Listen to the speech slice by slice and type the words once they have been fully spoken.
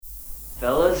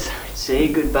Fellas,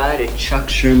 say goodbye to Chuck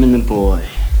Sherman the boy.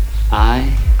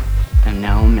 I am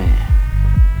now a man.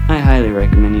 I highly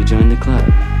recommend you join the club.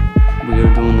 We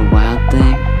are doing the wild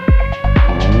thing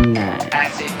all night.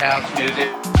 Acid house music.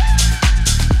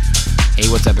 Hey,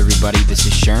 what's up, everybody? This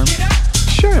is Sherm.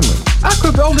 Sherman, I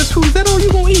cook all this food. Is that all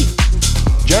you gonna eat?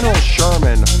 General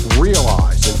Sherman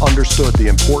realized and understood the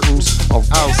importance of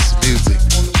House music.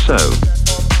 So,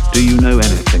 do you know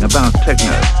anything about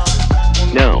techno?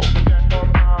 No.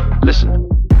 Listen.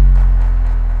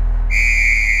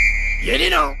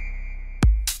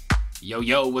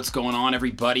 Yo, what's going on,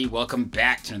 everybody? Welcome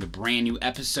back to another brand new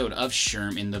episode of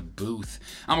Sherm in the Booth.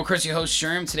 I'm, of course, your host,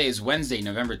 Sherm. Today is Wednesday,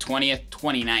 November 20th,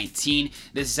 2019.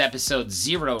 This is episode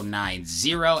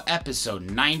 090, episode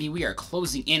 90. We are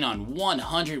closing in on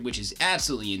 100, which is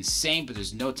absolutely insane, but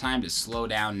there's no time to slow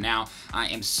down now. I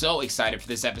am so excited for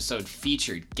this episode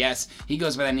featured guest. He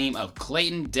goes by the name of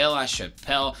Clayton De La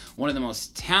Chapelle, one of the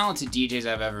most talented DJs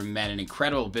I've ever met, an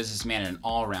incredible businessman, and an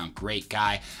all-around great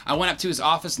guy. I went up to his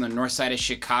office in the north side of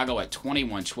Chicago at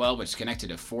 2112, which is connected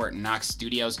to Fort Knox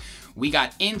Studios. We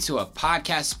got into a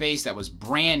podcast space that was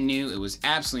brand new. It was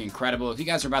absolutely incredible. If you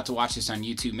guys are about to watch this on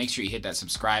YouTube, make sure you hit that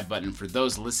subscribe button. For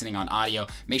those listening on audio,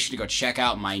 make sure to go check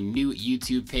out my new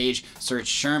YouTube page. Search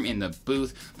Sherm in the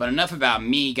Booth. But enough about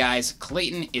me, guys.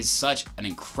 Clayton is such an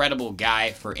incredible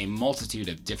guy for a multitude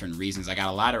of different reasons. I got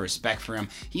a lot of respect for him.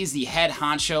 He is the head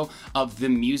honcho of the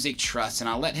Music Trust, and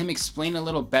I'll let him explain a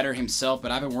little better himself,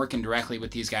 but I've been working directly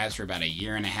with these guys for about a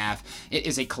year and a half. It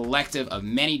is a collective of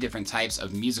many different types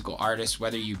of musical artists,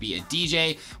 whether you be a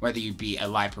DJ, whether you be a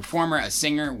live performer, a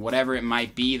singer, whatever it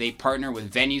might be. They partner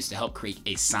with venues to help create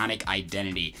a sonic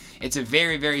identity. It's a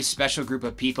very, very special group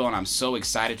of people, and I'm so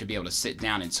excited to be able to sit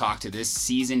down and talk to this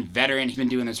seasoned veteran. He's been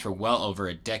doing this for well over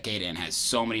a decade and has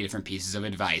so many different pieces of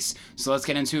advice. So let's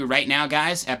get into it right now,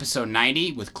 guys. Episode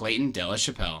 90 with Clayton De La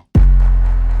Chapelle.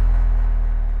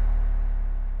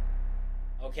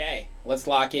 Okay, let's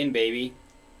lock in, baby.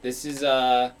 This is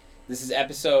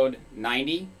episode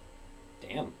 90.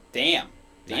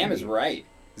 Damn is right.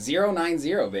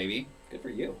 090, baby. Good for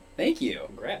you. Thank you.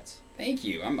 Congrats. Thank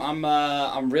you.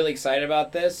 I'm really excited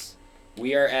about this.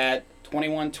 We are at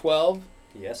 2112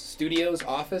 Yes. Studios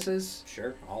offices,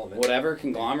 Sure. All of it. whatever,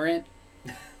 conglomerate.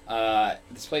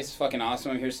 This place is fucking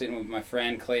awesome. I'm here sitting with my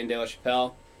friend Clayton De La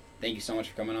Chapelle. Thank you so much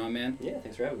for coming on, man. Yeah.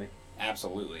 Thanks for having me.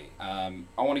 Absolutely. I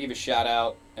want to give a shout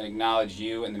out and acknowledge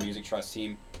you and the Music Trust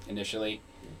team initially.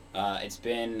 It's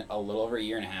been a little over a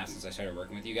year and a half since I started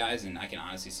working with you guys, and I can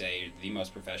honestly say you're the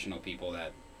most professional people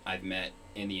that I've met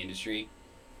in the industry.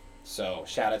 So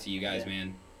shout out to you guys,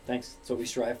 man. Thanks. That's what we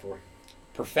strive for.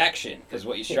 Perfection is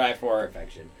what you strive for.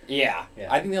 Perfection. Yeah. Yeah.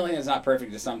 I think the only thing that's not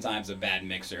perfect is sometimes a bad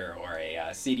mixer or a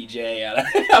CDJ at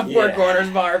a Four Corners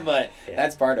bar, but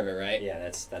that's part of it, right? Yeah.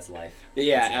 That's life.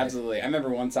 Yeah, That's life. absolutely. I remember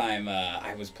one time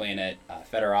I was playing at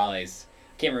Federales.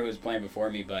 I can't remember who was playing before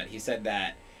me, but he said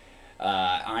that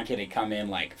Ankit had come in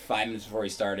like 5 minutes before he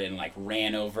started and like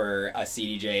ran over a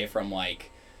CDJ from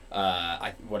like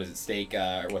what is it, Steak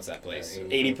or what's that place?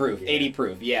 80 proof. Yeah. 80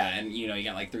 proof. Yeah, and you know you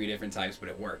got like 3 different types, but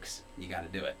it works. You got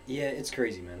to do it. Yeah, it's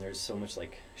crazy, man. There's so much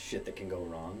like shit that can go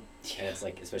wrong, and it's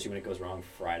like, especially when it goes wrong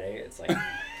Friday, it's like,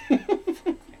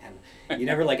 man, you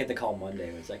never like get the call Monday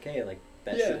when it's like, hey, like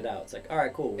that shit it out. It's like, all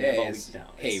right, cool. We have a week now.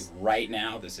 Hey, right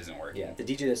now this isn't working. Yeah, the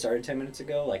DJ that started 10 minutes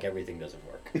ago, like everything doesn't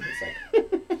work. It's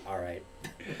like, all right.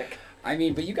 I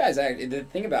mean, but you guys, the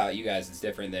thing about you guys that's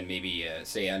different than maybe,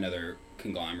 say, another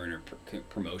conglomerate or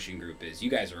promotion group is you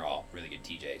guys are all really good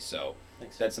DJs. So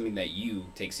Thanks. that's something that you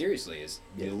take seriously is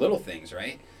the little things,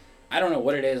 right? I don't know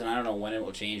what it is, and I don't know when it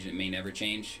will change. It may never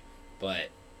change. But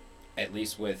at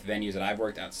least with venues that I've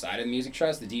worked outside of the Music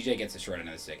Trust, the DJ gets the short end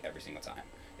of the stick every single time.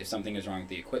 If something is wrong with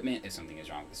the equipment, if something is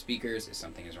wrong with the speakers, if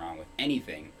something is wrong with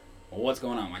anything, well, what's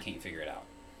going on? Why can't you figure it out?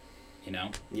 You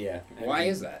know? Yeah. Why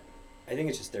is that? I think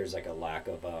it's just there's like a lack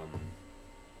of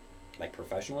like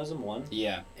professionalism, one.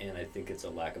 Yeah. And I think it's a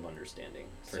lack of understanding.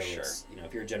 For so sure. It's, you know,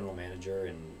 if you're a general manager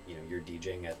and you know you're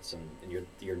DJing at some and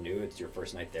you're new, it's your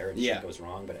first night there and shit goes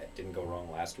wrong, but it didn't go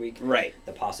wrong last week. Right.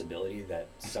 The possibility that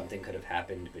something could have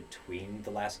happened between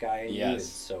the last guy and you is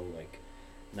so like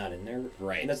not in there.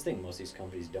 Right. And that's the thing. Most of these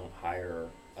companies don't hire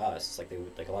us. Like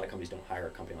a lot of companies don't hire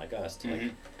a company like us to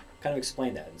like kind of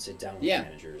explain that and sit down with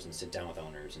managers and sit down with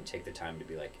owners and take the time to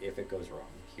be like, if it goes wrong,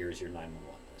 here's your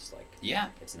 911 list. Like,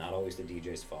 it's not always the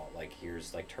DJ's fault. Like,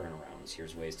 here's like turnarounds.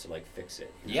 Here's ways to like fix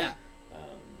it. You know?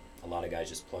 A lot of guys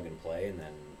just plug and play, and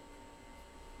then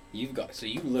you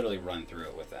literally run through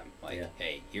it with them. Like,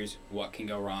 hey, here's what can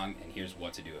go wrong, and here's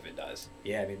what to do if it does.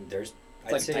 Yeah, I mean, It's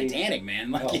like Titanic, man.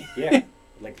 Like,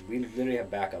 like we literally have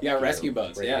backup. Yeah, gear rescue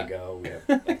boats. ready Yeah. to go. We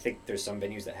have, I think there's some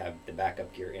venues that have the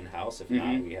backup gear in house. If not,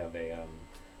 Mhm. we have a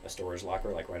storage locker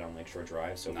like right on Lakeshore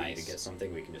Drive. So if we need Nice. to get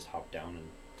something, we can just hop down and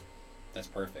That's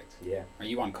perfect. yeah. Are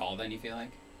you on call then? You feel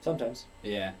like? Sometimes.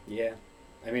 Yeah. Yeah,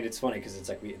 I mean it's funny because it's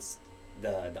like it's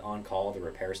the on call, the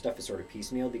repair stuff is sort of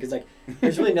piecemeal because like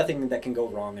there's really nothing that can go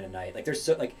wrong in a night. Like there's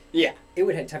so like Yeah. it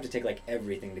would have to take like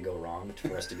everything to go wrong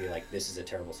for us to be like this is a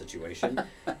terrible situation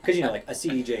because you know like a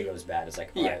CDJ goes bad, it's like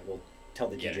all Yeah. right, we'll tell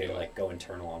the Yeah, DJ do to it. like go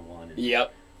internal on one and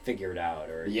Yep. figure it out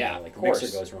or Yeah, you know, like of the mixer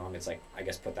course. goes wrong, it's like I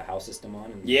guess put the house system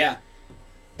on and Yeah. tell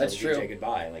That's the true. DJ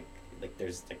goodbye. Like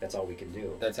there's like that's all we can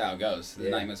do. That's how it goes. The Yeah.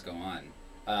 night must go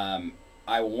on.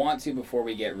 I want to, before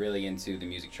we get really into the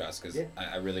Music Trust, because Yeah.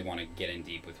 I really want to get in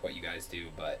deep with what you guys do,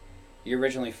 but you're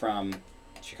originally from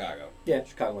Chicago, Yeah,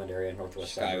 Chicagoland area,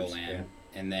 Northwest suburbs. Chicagoland,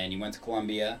 and then you went to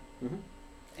Columbia, Mhm.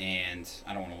 and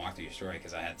I don't want to walk through your story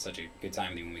because I had such a good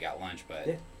time with you when we got lunch, but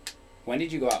Yeah. when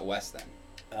did you go out west then?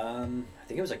 I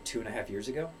think it was like 2.5 years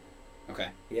ago. Okay.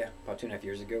 Yeah, about 2.5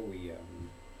 years ago,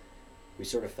 we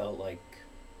sort of felt like,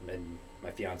 and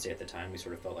my fiance at the time, we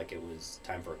sort of felt like it was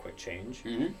time for a quick change.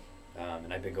 Mm-hmm.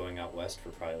 And I've been going out west for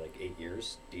probably like 8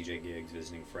 years, DJ gigs,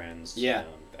 visiting friends. Yeah.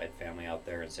 I had family out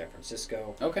there in San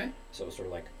Francisco, Okay. so it was sort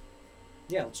of like,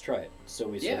 yeah, let's try it. So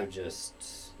we Yeah. sort of just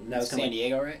and that was San kind of like,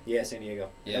 Diego, right? yeah, San Diego.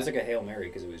 Yeah. It was like a Hail Mary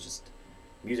because it was just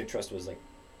Music Trust was like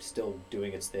still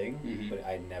doing its thing, Mhm. but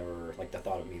I never like the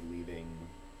thought of me leaving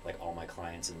like all my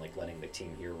clients and like letting the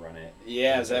team here run it.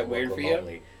 Yeah, and is that sort of work weird for you?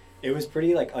 remotely. It was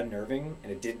pretty like unnerving,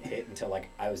 and it didn't hit until like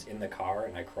I was in the car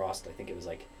and I crossed. I think it was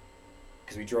like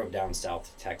because we drove down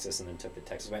south to Texas and then took the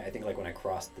Texas way. I think like when I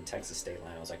crossed the Texas state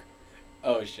line, I was like,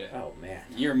 Oh shit. oh man,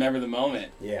 You remember the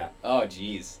moment? yeah, Oh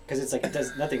jeez. because it's like it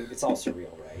does nothing. It's all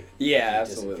surreal, right? Yeah, It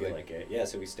doesn't absolutely. feel like it. Yeah,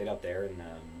 so we stayed out there, and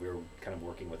we were kind of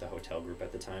working with a hotel group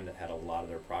at the time that had a lot of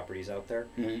their properties out there.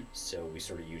 Mm-hmm. So we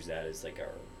sort of used that as like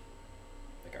our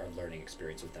learning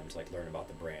experience with them to like learn about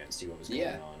the brand, see what was going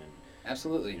Yeah. on, and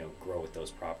Absolutely. you know grow with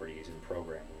those properties and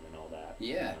program them and all that.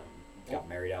 Yeah. Got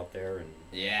married out there, and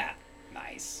Yeah.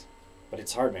 Nice. but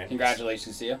it's hard, man.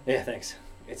 Congratulations to you. Yeah, thanks.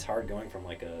 It's hard going from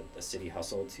like a city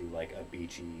hustle to like a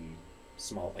beachy,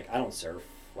 small. Like I don't surf.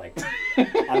 Like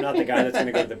I'm not the guy that's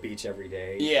gonna go to the beach every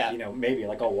day. Yeah. You know, maybe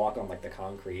like I'll walk on like the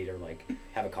concrete or like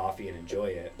have a coffee and enjoy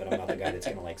it, but I'm not the guy that's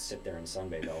gonna like sit there and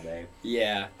sunbathe all day.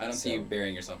 Yeah. I don't see So- you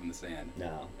burying yourself in the sand.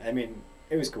 No, I mean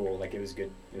it was cool. Like it was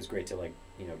good. It was great to like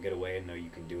get away and know you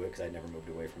can do it because I never moved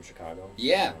away from Chicago.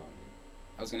 Yeah.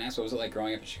 I was gonna ask, what was it like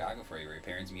growing up in Chicago for you? Were your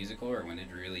parents musical, or when did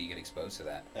you really get exposed to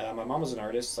that? My mom was an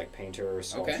artist, like painter,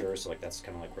 sculptor, so like that's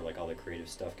kind of like where like all the creative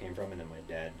stuff came from. And then my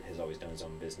dad has always done his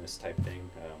own business type thing,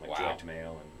 like Wow. direct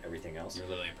mail and everything else. You're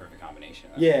literally a perfect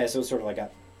combination. Yeah, so it's sort of like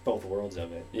got both worlds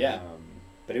of it. Yeah.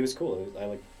 But it was cool. I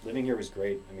like living here was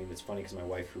great. I mean, it's funny because my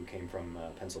wife, who came from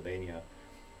Pennsylvania,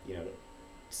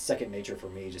 second nature for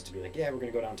me just to be like, yeah, we're gonna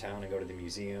go downtown and go to the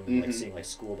museum and like Mhm. seeing like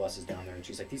school buses down there. And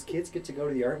she's like, these kids get to go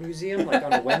to the art museum like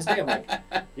on a Wednesday. I'm like,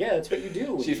 yeah, that's what you do.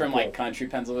 when She's you from go." like country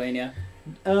Pennsylvania,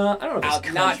 I don't know if it's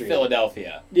out, not country.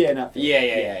 Philadelphia. Yeah, not Philly.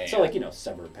 Yeah. So like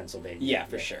suburb Pennsylvania. Yeah,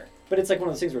 for sure. But it's like one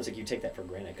of those things where it's like you take that for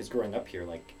granted because growing up here,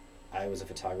 like I was a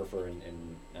photographer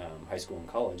in high school and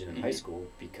college, and in high Mhm. school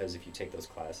because if you take those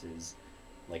classes,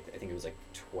 like I think it was like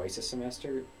twice a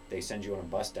semester, they send you on a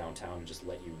bus downtown and just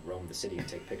let you roam the city and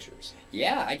take pictures.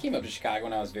 Yeah, I came up to Chicago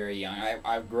when I was very young.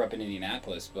 I grew up in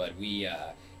Indianapolis, but we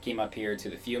came up here to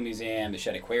the Field Museum, the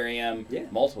Shedd Aquarium, Yeah.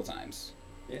 multiple times.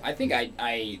 Yeah. I think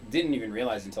I didn't even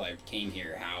realize until I came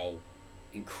here how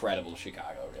incredible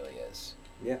Chicago really is.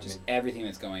 Yeah, Just everything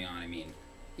that's going on. I mean,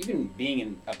 even being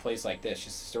in a place like this,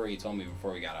 just the story you told me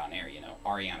before we got on air,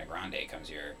 Ariana Grande comes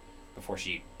here before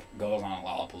she goes on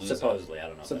Lollapalooza. supposedly, I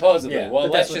don't know. Supposedly. Yeah, Well,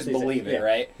 but let's that's what just they say. believe it, Yeah.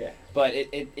 right? Yeah. But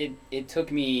it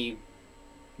took me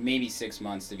maybe 6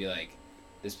 months to be like,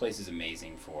 this place is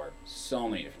amazing for so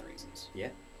many different reasons. Yeah.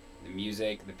 The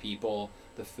music, the people,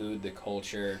 the food, the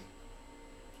culture,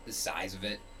 the size of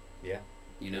it. Yeah.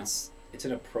 It's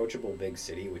an approachable big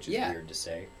city, which is Yeah. weird to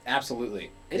say.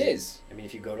 Absolutely. It is. I mean,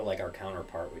 if you go to like our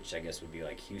counterpart, which I guess would be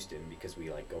like Houston, because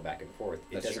we like go back and forth,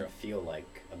 it That's doesn't true. feel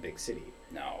like a big city.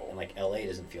 No. And like LA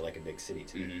doesn't feel like a big city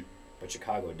to me, Mhm. but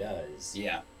Chicago does.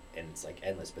 Yeah. And it's like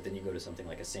endless. But then you go to something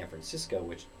like a San Francisco,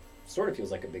 which sort of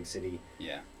feels like a big city,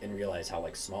 Yeah. and realize how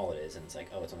like small it is, and it's like,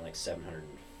 oh, it's only like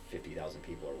 750,000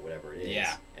 people or whatever it is.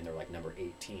 Yeah. And they're like number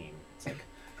 18. It's like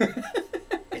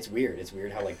it's weird. It's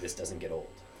weird how like this doesn't get old.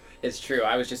 It's true.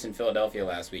 I was just in Philadelphia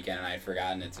last weekend, and I had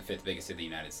forgotten it's the 5th biggest city in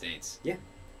the United States.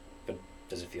 But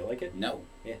does it feel like it? No.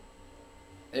 Yeah.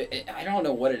 I don't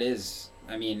know what it is.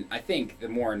 I mean, I think the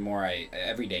more and more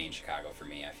every day in Chicago for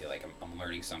me, I feel like I'm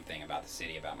learning something about the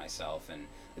city, about myself, and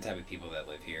the type of people that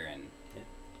live here. And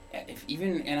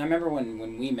and I remember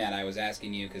when we met, I was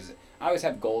asking you, because I always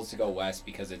have goals to go west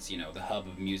because it's, the hub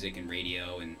of music and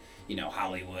radio and,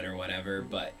 Hollywood or whatever.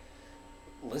 But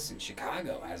listen,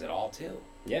 Chicago has it all too.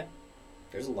 Yeah.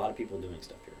 There's a lot of people doing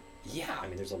stuff here. Yeah. I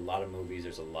mean, there's a lot of movies,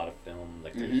 there's a lot of film,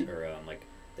 like, Mhm. or like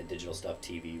the digital stuff,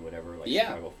 TV, whatever, like Yeah.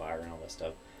 Chicago Fire and all that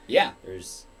stuff. Yeah.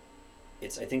 I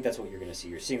think that's what you're going to see.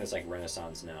 You're seeing this like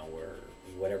renaissance now where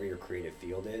whatever your creative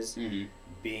field is, Mm-hmm.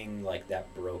 being like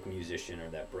that broke musician or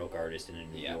that broke artist in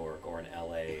New Yeah. York or in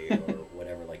LA or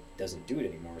whatever, like doesn't do it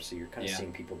anymore. So you're kind of Yeah.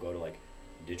 seeing people go to like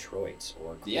Detroit's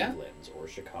or Yeah. Cleveland's or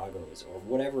Chicago's or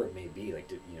whatever it may be, like,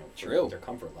 for True. their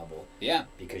comfort level, Yeah.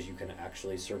 because you can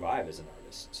actually survive as an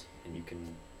artist and you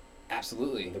can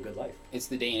Absolutely. live a good life. It's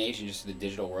the day and age and just the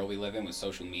digital world we live in with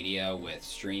social media, with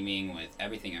streaming, with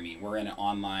everything. I mean, we're in an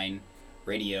online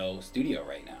radio studio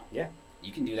right now. Yeah.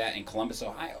 You can do that in Columbus,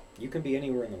 Ohio. You can be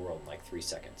anywhere in the world in like 3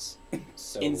 seconds.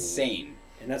 So Insane.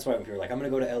 And that's why when people are like, I'm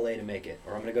going to go to LA to make it,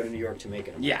 or I'm going to go to New York to make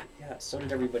it. I'm Yeah. like, yeah, so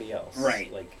did everybody else.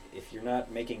 Right. Like, if you're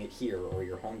not making it here or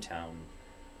your hometown,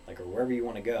 like, or wherever you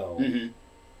want to go, Mm-hmm.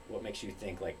 what makes you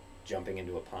think, like, jumping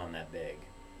into a pond that big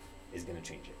is going to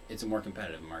change it? It's a more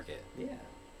competitive market. Yeah.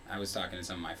 I was talking to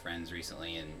some of my friends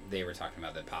recently, and they were talking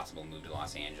about the possible move to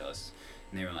Los Angeles.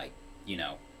 And they were like,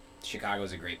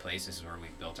 Chicago's a great place. This is where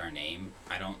we've built our name.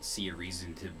 I don't see a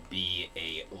reason to be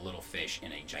a little fish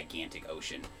in a gigantic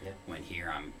ocean. Yeah. When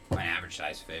here I'm an average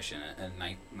sized fish in a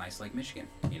nice Lake Michigan.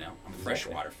 I'm a Exactly.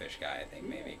 freshwater fish guy, I think,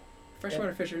 maybe.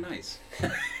 Freshwater fish are nice.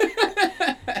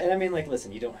 And I mean, like,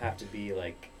 listen, you don't have to be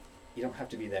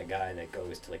that guy that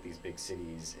goes to, like, these big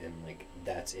cities and, like,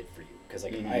 that's it for you. Because,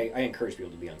 like, Mhm. I encourage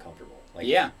people to be uncomfortable. Like,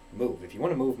 Yeah. move. If you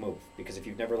want to move, move. Because if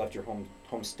you've never left your home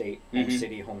state, home Mhm.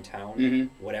 city, hometown, Mhm.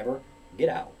 whatever, get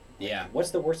out. Yeah.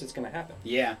 What's the worst that's going to happen?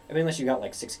 Yeah. I mean, unless you got,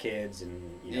 like, 6 kids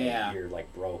and, Yeah. you're,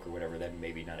 like, broke or whatever, then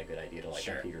maybe not a good idea to, like,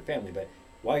 Sure. feed your family. But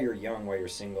while you're young, while you're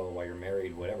single, while you're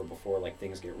married, whatever, before, like,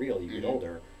 things get real, you Mhm. get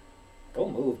older, go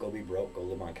move, go be broke, go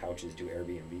live on couches, do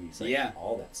Airbnbs, like, Yeah.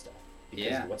 all that stuff. Because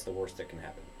Yeah. what's the worst that can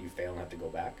happen? You fail and have to go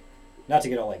back? Not to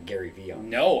get all, like, Gary Vee on.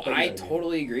 No, but you know I what mean.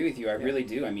 totally agree with you. I Yeah. really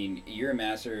do. I mean, you're a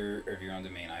master of your own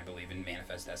domain. I believe in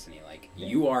manifest destiny. Like, Yeah.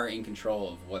 you are in control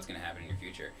of what's going to happen in your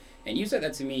future. And you said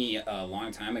that to me a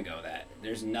long time ago, that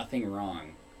there's nothing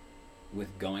wrong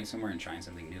with going somewhere and trying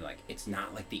something new. Like, it's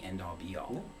not like the end all be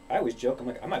all. No. I always joke, I'm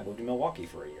like, I might move to Milwaukee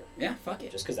for a year. Yeah, fuck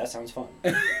it. Just because that sounds fun.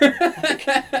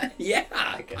 Yeah,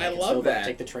 I I can love still that.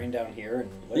 Take the train down here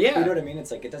and, like, Yeah. you know what I mean?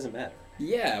 It's like, it doesn't matter.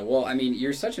 Yeah, well, I mean,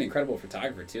 you're such an incredible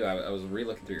photographer, too. I was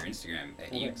re-looking through your Instagram.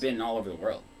 You've thanks. been all over the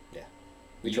world. Yeah.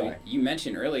 We You, try. you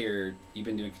mentioned earlier you've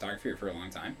been doing photography for a long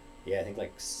time. Yeah, I think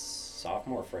like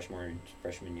sophomore, freshman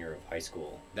year of high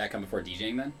school. That come before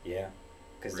DJing then? Yeah,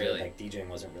 because Really? like DJing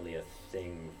wasn't really a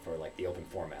thing for like the open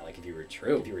format. Like if you were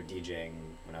True. if you were DJing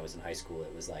when I was in high school,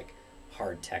 it was like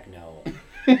hard techno,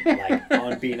 like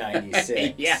on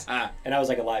B96. Yeah. And I was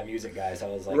like a live music guy, so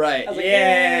I was like, Right. I was like,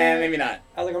 yeah, maybe not.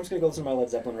 I was like, I'm just gonna go listen to my Led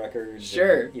Zeppelin records.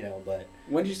 Sure. And, but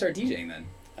When did you start DJing then?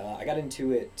 I got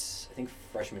into it, I think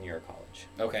freshman year of college.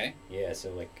 Okay. Yeah,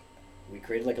 so like we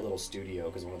created like a little studio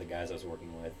because one of the guys I was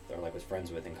working with or like was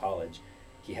friends with in college,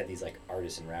 he had these like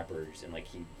artists and rappers and like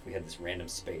we had this random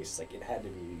space, like it had to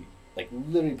be like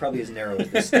literally probably as narrow as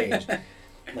the stage.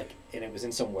 Like, and it was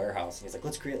in some warehouse and he's like,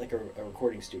 let's create like a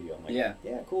recording studio. I'm like, Yeah.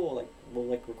 yeah, cool, like we'll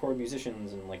like record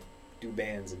musicians and like do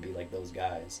bands and be like those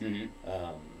guys. Mm-hmm.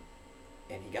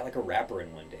 And he got like a rapper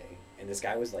in one day. And this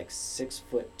guy was like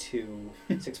 6'2",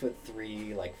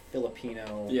 6'3", like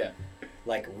Filipino, Yeah.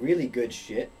 like really good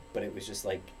shit. But it was just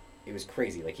like it was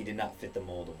crazy. Like he did not fit the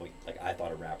mold of what like I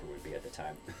thought a rapper would be at the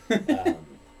time. And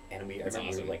I That's remember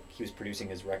awesome. like he was producing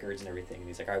his records and everything. And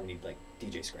he's like, all right, we need like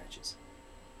DJ scratches.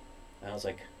 And I was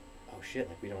like, oh shit,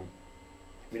 like we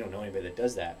don't know anybody that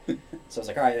does that. So I was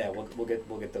like, all right, yeah, we'll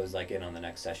get those like in on the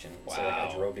next session. So like I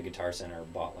Wow. drove to Guitar Center,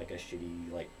 bought like a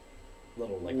shitty like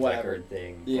little like Whatever. record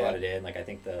thing, Yeah. brought it in. Like I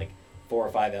think the like 4 or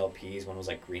 5 LPs. One was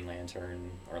like Green Lantern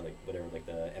or like whatever like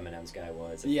the Eminem's guy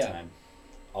was at Yeah. the time.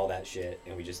 All that shit,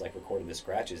 and we just like recorded the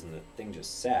scratches, and the thing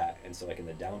just sat. And so like in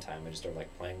the downtime, I just started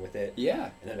like playing with it. Yeah.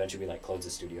 And then eventually we like closed the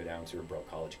studio down because we were broke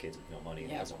college kids with no money and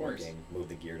Yeah, it of wasn't course. working. Moved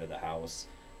the gear to the house.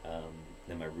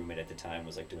 Then my roommate at the time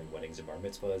was like doing weddings and bar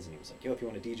mitzvahs, and he was like, "Yo, if you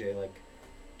want to DJ, like,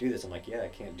 do this." I'm like, "Yeah, I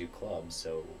can't do clubs,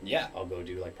 so Yeah. I'll go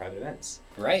do like private events."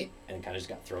 Right. And kind of just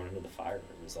got thrown into the fire.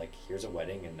 It was like, "Here's a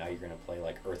wedding, and now you're gonna play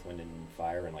like Earth, Wind, and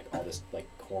Fire and like all this like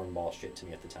cornball shit to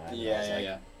me at the time." And I was like,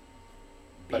 Yeah.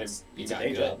 But It's you a got day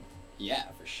good. job. Yeah,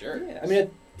 for sure. Yeah, I mean,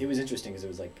 it was interesting because it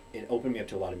was like it opened me up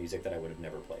to a lot of music that I would have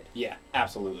never played. Yeah,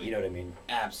 absolutely. You know what I mean?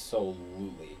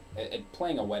 Absolutely.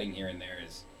 Playing a wedding here and there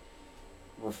is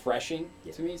refreshing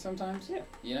to me sometimes. Yeah.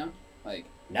 You know? Like,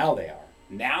 now they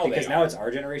are. Because now it's our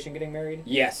generation getting married.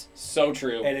 Yes, so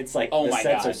true. And it's like, oh the my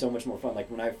sets God. are so much more fun. Like,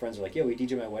 when I have friends who are like, yo, we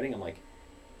DJ my wedding, I'm like,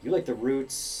 you like The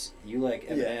Roots, you like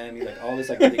Eminem, you like all this,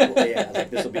 like, really cool. Yeah, I was like,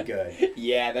 this will be good.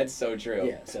 Yeah, that's so true.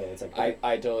 Yeah, so it's like...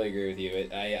 I totally agree with you.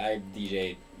 I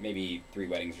DJ'd maybe 3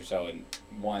 weddings or so, and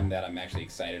one that I'm actually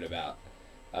excited about.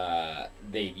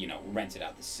 They, rented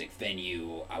out the sick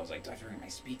venue. I was like, do I have to bring my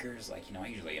speakers? Like, I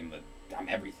usually I'm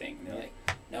everything. And they're like,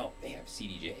 no, they have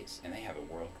CDJs, and they have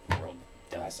a world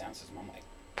sound system. I'm like,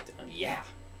 yeah,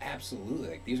 absolutely.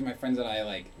 Like, these are my friends that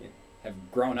I,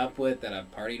 have grown up with, that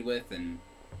I've partied with, and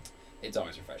it's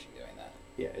always refreshing doing that.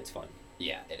 Yeah, it's fun.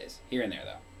 Yeah, it is. Here and there,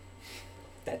 though.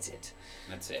 That's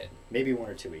it. Maybe 1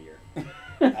 or 2 a year.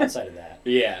 Outside of that.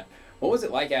 Yeah. What was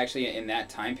it like, actually, in that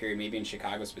time period, maybe in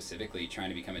Chicago specifically, trying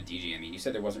to become a DJ? I mean, you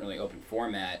said there wasn't really open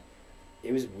format.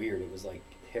 It was weird. It was like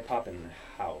hip-hop and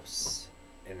house,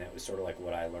 and that was sort of like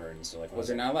what I learned. So like, was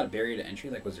there not a lot of barrier to entry?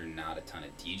 Like, was there not a ton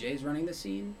of DJs running the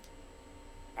scene?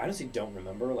 I honestly don't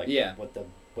remember,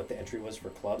 what the entry was for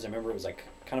clubs. I remember it was like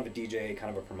kind of a DJ,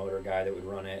 kind of a promoter guy that would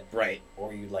run it. Right.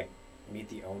 Or you'd like meet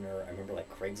the owner. I remember like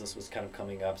Craigslist was kind of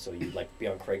coming up, so you'd like be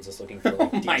on Craigslist looking for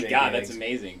like DJ my God, gigs, that's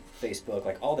amazing. Facebook,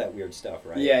 like all that weird stuff,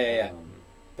 right? Yeah.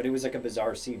 But it was like a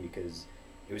bizarre scene because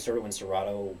it was sort of when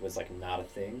Serato was like not a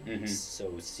thing. Mm-hmm. So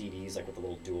CDs like with the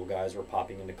little dual guys were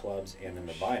popping into clubs, and then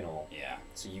the vinyl. Yeah.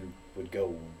 So you would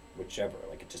go whichever.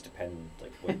 Like it just depended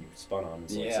like what you spun on.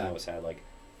 So like, some of us had like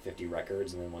 50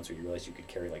 records, and then once we realized you could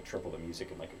carry like triple the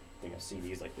music in like a thing of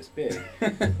CDs like this big,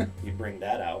 you'd bring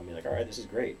that out and be like, all right, this is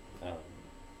great.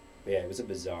 But yeah, it was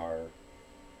bizarre,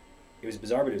 but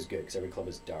it was good because every club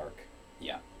was dark.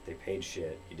 Yeah. They paid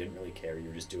shit. You didn't really care. You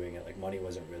were just doing it. Like money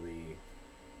wasn't really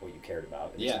what you cared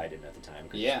about. At least I didn't at the time.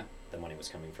 'Cause the money was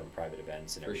coming from private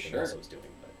events and everything else I was doing.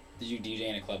 But did you DJ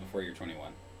in a club before you were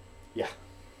 21? Yeah.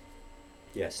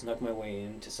 Yeah, snuck my way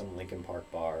into some Lincoln Park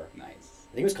bar. Nice.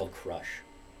 I think it was called Crush.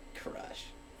 Crush.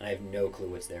 And I have no clue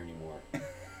what's there anymore.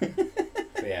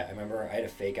 But yeah, I remember I had a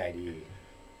fake ID,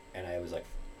 and I was like,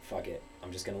 fuck it.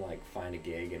 I'm just going to, like, find a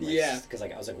gig. And like, because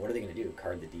like, I was like, what are they going to do?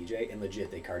 Card the DJ? And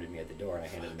legit, they carded me at the door, and I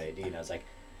handed them my ID, and I was like,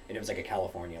 and it was like a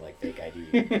California, like, fake ID.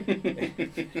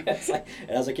 And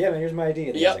I was like, yeah, man, here's my ID.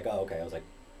 And I was like, oh, okay. I was like,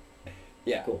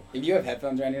 yeah, cool. If you have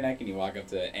headphones around your neck and you walk up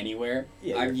to anywhere, I've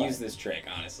you're used fine. this trick,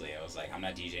 honestly. I was like, I'm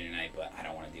not DJing tonight, but I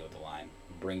don't want to deal with the line.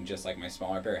 Bring just like my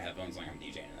smaller pair of headphones, like I'm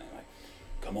DJing tonight. I'm like,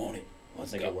 come on it.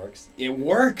 Let's like go. it works. It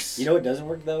works. You know what doesn't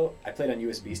work though? I played on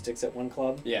USB sticks at one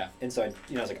club. Yeah. And so I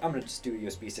was like, I'm gonna just do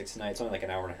USB sticks tonight. It's only like an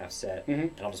hour and a half set,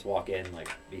 and I'll just walk in, like,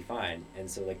 be fine. And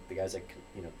so like the guy's like,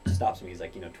 stops me. He's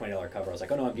like, $20 cover. I was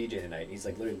like, oh no, I'm DJing tonight. And he's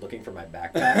like literally looking for my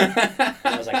backpack. And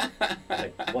I was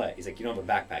like, what? He's like, you don't have a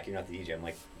backpack. You're not the DJ. I'm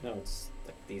like, no, it's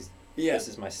like these. Yeah. This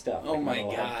is my stuff. Oh like, my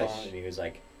little gosh. headphone. And he was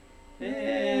like,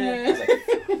 I was like,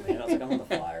 fuck, man. I was like, I'm on the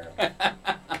flyer.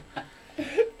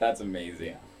 That's amazing.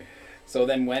 Yeah. So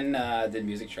then when did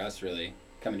Music Trust really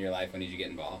come into your life? When did you get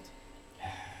involved?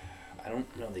 I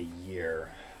don't know the year.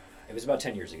 It was about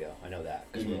 10 years ago. I know that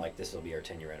because we're like, this will be our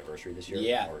 10-year anniversary this year.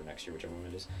 Yeah. Or next year, whichever one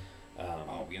it is. We're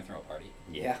going to throw a party.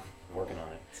 Yeah, I'm working on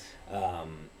it.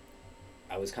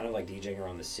 I was kind of like DJing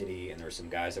around the city, and there were some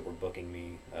guys that were booking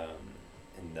me.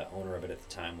 And the owner of it at the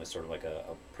time was sort of like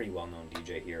a pretty well-known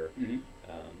DJ here.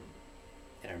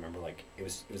 And I remember like it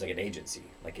was like an agency,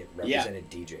 like it represented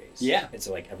DJs. Yeah. And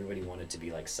so like everybody wanted to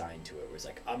be like signed to it. It was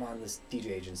like, I'm on this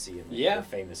DJ agency, and like, we're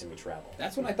famous and we travel.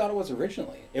 That's what I thought it was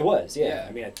originally. It was, yeah.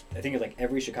 I mean, I think like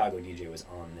every Chicago DJ was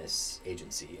on this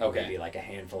agency. And Okay. maybe like a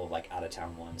handful of like out of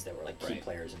town ones that were like key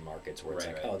players in markets where it's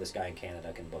like, oh, this guy in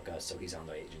Canada can book us, so he's on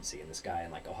the agency, and this guy in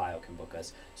like Ohio can book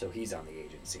us, so he's on the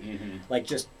agency. Like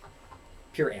just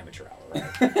pure amateur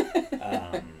hour,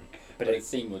 right? But it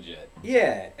seemed legit.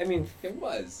 Yeah, I mean, it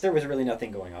was. There was really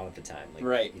nothing going on at the time. Like,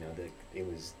 right. It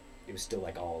was still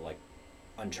like all like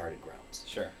uncharted grounds.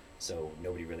 Sure. So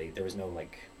nobody really, there was no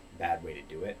like bad way to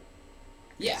do it.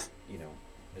 Yeah.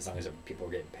 As long as people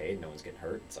are getting paid, no one's getting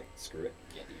hurt. It's like, screw it.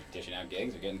 Yeah, you're dishing out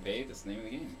gigs, you're getting paid. That's the name of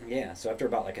the game. Yeah. So after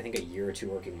about like I think a year or two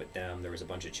working with them, there was a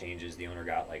bunch of changes. The owner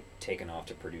got like taken off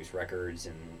to produce records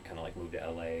and kind of like moved to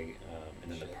LA.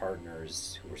 And then the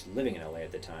partners who were living in LA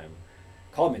at the time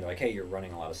called me. They're like, hey, you're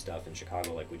running a lot of stuff in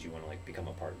Chicago. Like, would you want to like become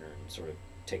a partner and sort of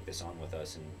take this on with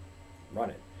us and run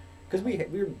it? Because we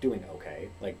were doing okay.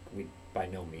 Like, we by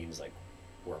no means like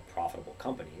we're a profitable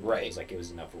company. Right. It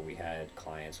was enough where we had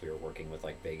clients. We were working with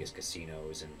like Vegas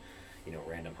casinos, and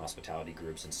random hospitality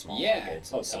groups in small Yeah,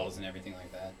 markets. hotels and everything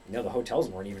like that. No, the hotels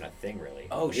weren't even a thing really.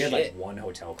 Oh, we had like shit. one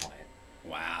hotel client.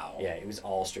 Wow. Yeah, it was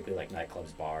all strictly like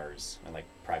nightclubs, bars, and like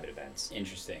private events.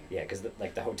 Interesting. Yeah, because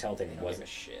the hotel thing They don't give a wasn't.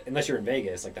 shit. Unless you're in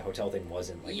Vegas, like the hotel thing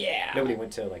wasn't like. Yeah. Nobody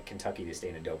went to like Kentucky to stay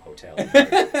in a dope hotel.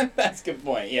 That's a good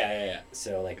point. Yeah.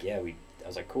 So like I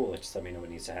was like, cool, like, just let me know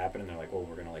what needs to happen. And they're like, well,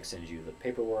 we're gonna like send you the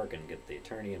paperwork and get the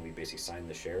attorney, and we basically signed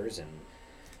the shares. And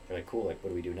they're like, cool, like what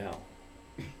do we do now?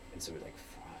 And so we're like,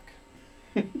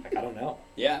 fuck, like I don't know.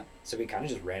 Yeah. So we kind of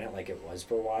just ran it like it was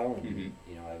for a while, and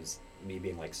Mhm. I was me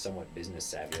being like somewhat business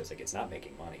savvy. I was like, it's not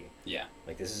making money. Yeah.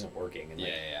 Like this isn't working. And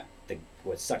like Yeah.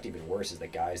 what sucked even worse is the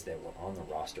guys that were on the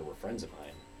roster were friends of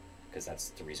mine, because that's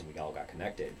the reason we all got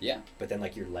connected. Yeah. But then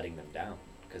like you're letting them down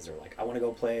because they're like, I want to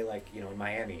go play like in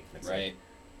Miami. And it's Right. like,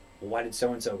 well, why did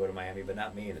so and so go to Miami but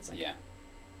not me? And it's like, Yeah.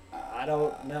 I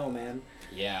don't know, man.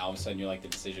 Yeah. All of a sudden, you're like the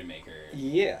decision maker.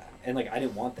 Yeah, and like I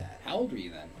didn't want that. How old were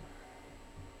you then?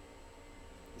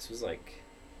 This was like,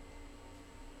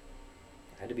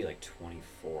 I had to be like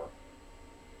 24,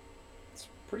 It's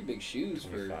pretty big shoes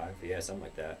 25, yeah, something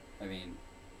like that. for. I mean,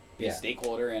 be a Yeah.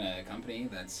 stakeholder in a company.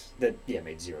 That's That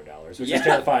made $0, which Yeah. is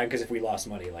terrifying because if we lost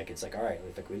money, like it's like, all right,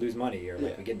 if like we lose money or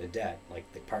like Yeah. we get into debt,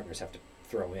 like the partners have to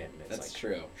throw in. It's that's like,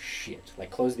 true. shit, like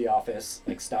close the office,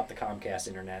 like stop the Comcast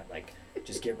internet, like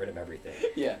just get rid of everything.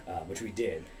 Yeah. Which we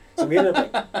did. So we ended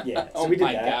up like, yeah. So Oh we did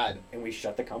my that, God. and we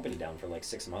shut the company down for like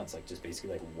 6 months, like just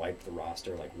basically like wiped the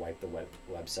roster, like wiped the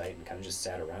website, and kind of just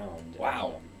sat around.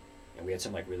 Wow. And we had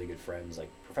some like really good friends, like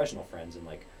professional friends, and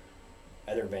like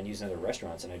other venues and other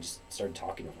restaurants, and I just started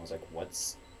talking to them. I was like,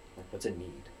 what's a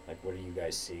need? Like, what are you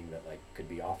guys seeing that like could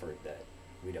be offered that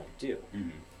we don't do? Mm-hmm.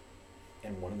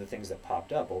 And one of the things that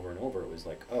popped up over and over was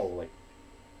like, oh, well, like,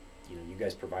 you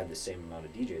guys provide the same amount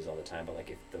of DJs all the time, but like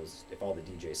if all the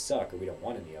DJs suck or we don't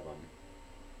want any of them,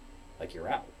 like you're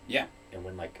out. Yeah. And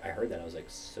when like I heard that, I was like,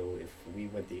 so if we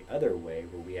went the other way,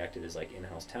 where we acted as like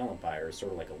in-house talent buyers,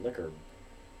 sort of like a liquor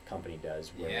company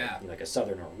does, where Yeah. like a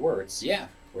Southern or Wirtz, Yeah.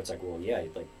 where it's like, well, yeah,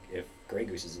 like if Grey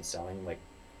Goose isn't selling, like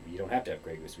you don't have to have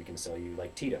Grey Goose, we can sell you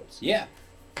like Tito's. Yeah.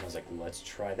 And I was like, let's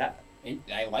try that.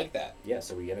 I like that. Yeah,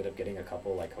 so we ended up getting a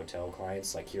couple like hotel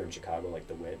clients like here in Chicago, like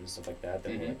the Wit and stuff like that,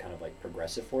 that were like kind of like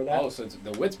progressive for that. Oh, so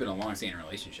the Wit's been a long-standing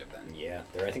relationship then. Yeah,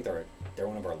 I think they're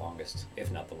one of our longest,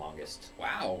 if not the longest.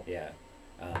 Wow. Yeah,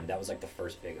 that was like the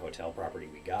first big hotel property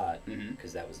we got, Mhm.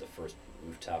 because that was the first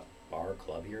rooftop bar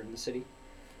club here in the city.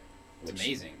 It's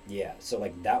amazing. Yeah, so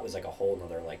like that was like a whole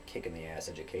nother like kick in the ass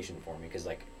education for me, because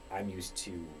like I'm used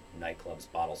to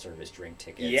nightclubs, bottle service, drink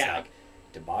tickets, Yeah. like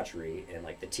debauchery, and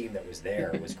like the team that was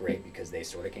there was great because they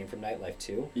sort of came from nightlife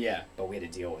too. Yeah. But we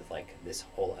had to deal with like this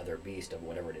whole other beast of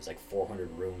whatever it is, like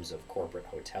 400 rooms of corporate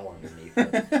hotel underneath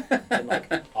it, and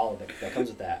like all of it that comes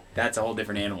with that. That's a whole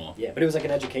different animal. Yeah, but it was like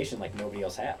an education like nobody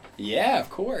else had. Yeah, of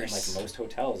And course. like most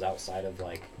hotels outside of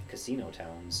like casino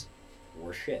towns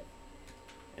were shit,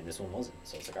 and this one wasn't.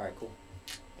 So it's like, all right, cool.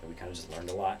 And we kind of just learned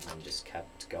a lot, and then just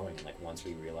kept going. And like once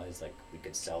we realized like we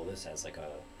could sell this as like a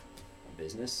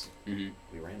business, Mhm.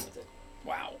 we ran with it.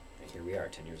 Wow. And here we are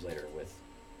 10 years later with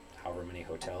however many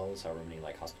hotels, however many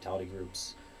like hospitality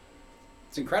groups.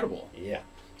 It's incredible. Yeah.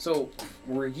 So,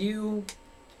 were you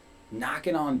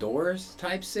knocking on doors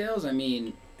type sales? I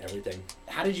mean, Everything.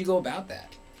 how did you go about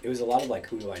that? It was a lot of like,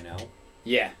 who do I know?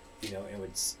 Yeah.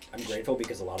 I'm grateful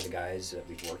because a lot of the guys that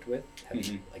we've worked with have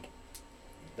Mhm.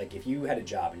 like if you had a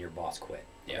job and your boss quit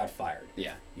or Yeah. got fired,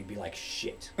 Yeah. you'd be like,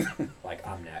 shit, like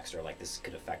I'm next, or like this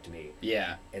could affect me.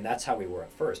 Yeah. And that's how we were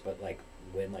at first. But like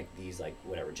when like these like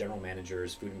whatever general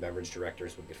managers, food and beverage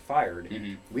directors would get fired,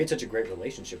 Mhm. we had such a great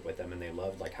relationship with them, and they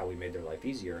loved like how we made their life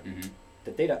easier, Mhm.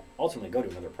 that they'd ultimately go to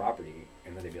another property,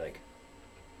 and then they'd be like,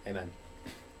 hey man,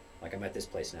 like I'm at this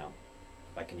place now,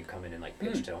 like can you come in and like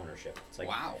pitch to ownership? It's like,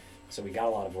 Wow. so we got a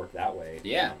lot of work that way,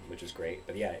 Yeah. which was great.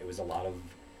 But yeah, it was a lot of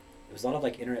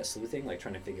like internet sleuthing, like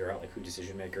trying to figure out like who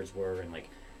decision makers were, and like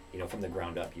from the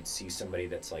ground up, you'd see somebody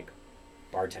that's like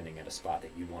bartending at a spot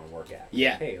that you'd want to work at.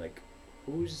 Yeah. Like, hey, like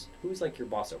who's like your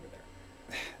boss over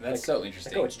there? That's Like- so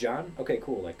interesting. Like, oh, it's John. Okay,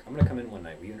 cool. Like I'm gonna come in one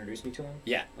night. Will you introduce me to him?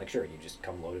 Yeah. Like sure. You just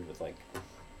come loaded with like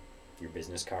your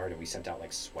business card, and we sent out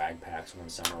like swag packs one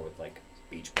summer with like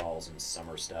beach balls and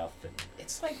summer stuff, and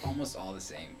It's like almost all the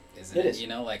same, isn't It it? is. You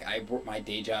know, like my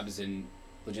day job is in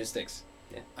logistics.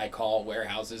 Yeah. I call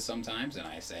warehouses sometimes and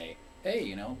I say,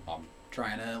 hey, I'm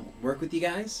trying to work with you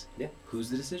guys. Yeah. Who's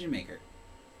the decision maker?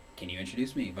 Can you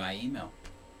introduce me via email?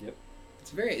 Yep.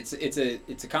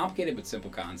 It's a complicated but simple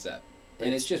concept.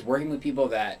 And it's just working with people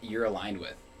that you're aligned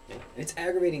with. yeah. And it's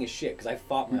aggravating as shit because I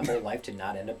fought my whole life to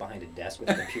not end up behind a desk with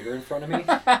a computer in front of me,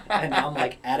 and now I'm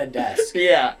like at a desk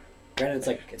Yeah.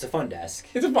 Granted, it's a fun desk.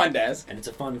 It's a fun desk. And it's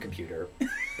a fun computer.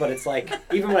 But it's like,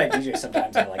 even when I DJ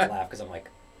sometimes I like laugh because I'm like,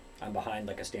 I'm behind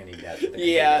like a standing desk with a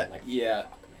computer. Yeah, Like, yeah.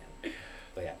 Fuck, man.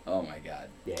 But yeah. Oh my god.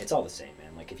 Yeah, it's all the same,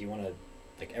 man. Like if you want to,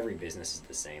 like every business is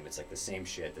the same. It's like the same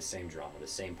shit, the same drama, the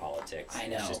same politics. I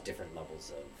know. It's just different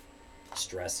levels of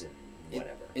stress and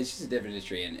whatever. It's just a different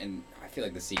industry, and I feel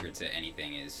like the secret to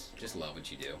anything is just love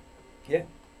what you do. Yeah.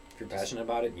 If you're passionate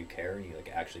about it and you care and you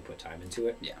like actually put time into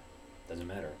it. Yeah. Doesn't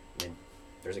matter. I mean,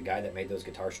 there's a guy that made those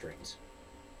guitar strings,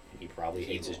 and he probably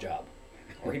hates his job,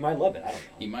 or he might love it. I don't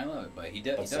know. He might love it, but he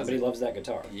does. But somebody loves that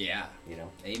guitar. Yeah. You know.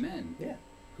 Amen. Yeah.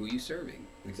 Who you serving?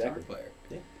 Exactly. Guitar player.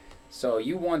 Yeah. So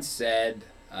you once said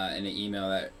in an email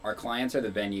that our clients are the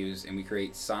venues, and we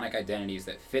create sonic identities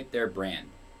that fit their brand.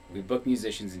 We book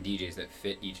musicians and DJs that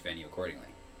fit each venue accordingly.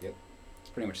 Yep. It's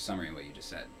pretty much a summary of what you just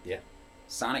said. Yeah.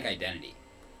 Sonic identity.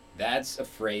 That's a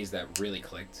phrase that really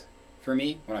clicked for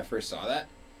me when I first saw that.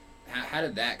 How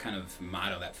did that kind of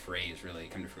motto, that phrase, really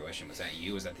come to fruition? Was that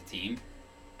you? Was that the team?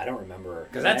 I don't remember.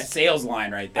 Because that's a sales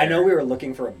line right there. I know we were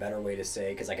looking for a better way to say,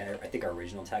 because like I think our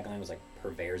original tagline was like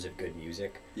purveyors of good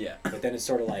music. Yeah. But then it's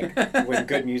sort of like when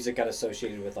good music got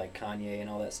associated with like Kanye and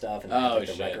all that stuff, and like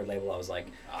the record label, I was like,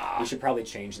 we should probably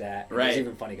change that. And right. It was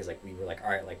even funny because like we were like, all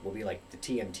right, like we'll be like the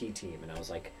TMT team, and I was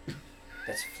like,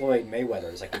 that's Floyd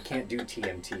Mayweather. It's like we can't do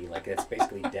TMT. Like that's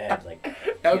basically dead. Like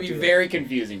that would be very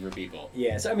confusing for people.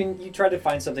 Yeah. So I mean, you tried to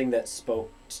find something that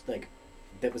spoke like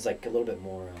that was like a little bit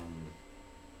more.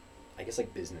 I guess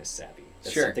like business savvy.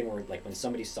 That's sure. Something where like when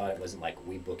somebody saw it, wasn't like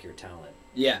we book your talent.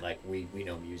 Yeah. Like we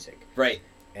know music. Right.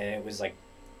 And it was like,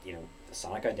 you know, the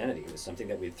sonic identity. It was something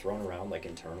that we'd thrown around like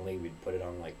internally. We'd put it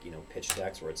on like, you know, pitch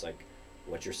decks where it's like,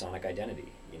 what's your sonic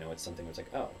identity? You know, it's something that's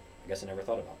like, oh, I guess I never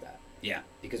thought about that. Yeah.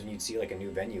 Because when you'd see like a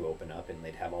new venue open up and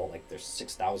they'd have all like there's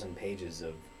 6,000 pages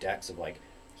of decks of like,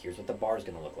 here's what the bar's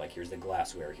gonna look like. Here's the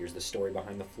glassware. Here's the story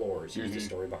behind the floors. Here's the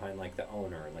story behind like the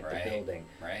owner and like the building.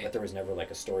 Right. But there was never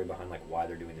like a story behind like why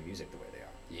they're doing the music the way they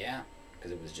are. Yeah.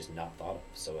 Because it was just not thought of.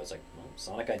 So it's like, well,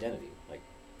 sonic identity, like,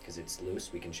 because it's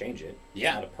loose, we can change it. Yeah.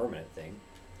 It's not a permanent thing.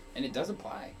 And it does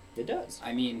apply. It does.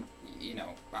 I mean, you know,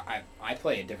 I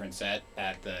play a different set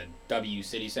at the W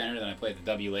City Center than I play at the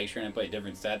W Lakeshore, and I play a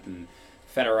different set than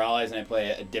Federales, and I play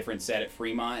a different set at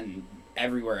Fremont and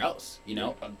everywhere else. You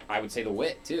know, I would say the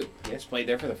Wit too. I just played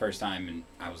there for the first time, and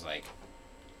I was like,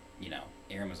 you know,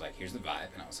 Aaron was like, "Here's the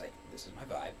vibe," and I was like, "This is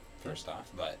my vibe." First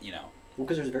off, but you know, well,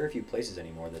 because there's very few places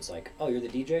anymore that's like, "Oh, you're the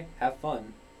DJ, have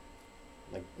fun."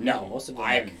 Like no, most of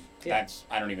them. That's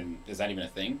I don't even. Is that even a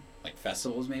thing? Like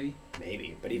festivals, maybe.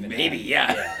 Maybe, but even maybe, then,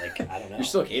 yeah. Like I don't know. You're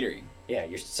still catering. Yeah,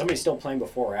 somebody's still playing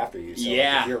before or after you. So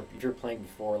yeah. Like, if you're playing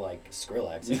before like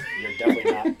Skrillex, you're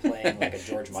definitely not playing like a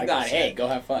George Michael. Not, set. hey, go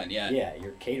have fun. Yeah. Yeah,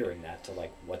 you're catering that to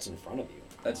like what's in front of you.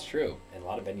 That's true. And a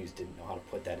lot of venues didn't know how to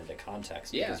put that into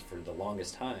context. Yeah. Because for the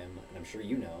longest time, and I'm sure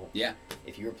you know. Yeah.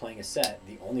 If you were playing a set,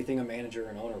 the only thing a manager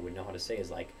and owner would know how to say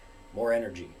is like, more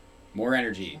energy. More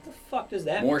energy. What the fuck does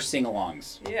that More mean?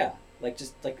 sing-alongs. Yeah. Like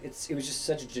just like it was just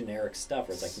such generic stuff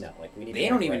where it's like no, like we need. They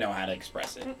don't even know how to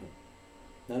express it.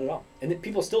 Not at all, and then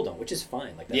people still don't, which is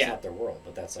fine. Like that's not their world,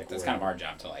 but that's like that's kind of our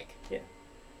job to like. Yeah,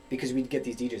 because we'd get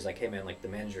these DJs like, hey man, like the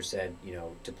manager said, you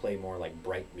know, to play more like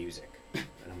bright music, and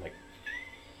I'm like,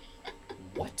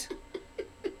 what?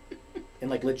 And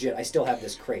like legit, I still have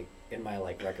this crate in my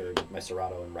like my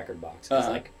Serato and record box. It's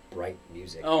like bright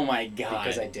music. Oh my god!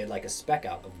 Because I did like a spec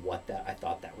out of what that I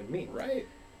thought that would mean. Right.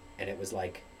 And it was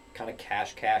like kind of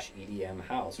cash EDM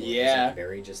house. Where yeah. It was like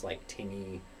very just like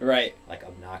tingy. Right. Like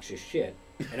obnoxious shit.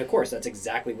 And of course, that's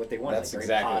exactly what they want. That's like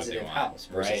exactly very positive what they want. house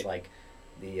versus right. like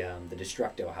the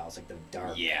Destructo house, like the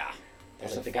dark. Yeah.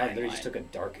 Like the guy literally just took a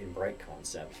dark and bright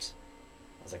concept.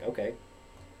 I was like, okay.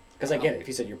 Because I get it. If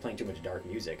he said you're playing too much dark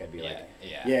music, I'd be like,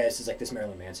 yeah, this is like this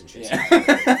Marilyn Manson shit. Yeah.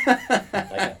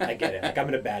 Like, I get it. Like I'm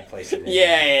in a bad place today.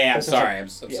 Yeah. I'm sorry. I'm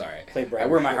sorry. I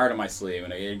wear my heart on my sleeve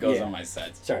and it goes on my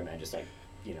sets. Sorry, man. Just like,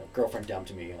 you know, girlfriend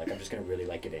dumped me. Like I'm just gonna really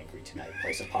like get angry tonight.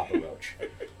 Play some Papa Roach.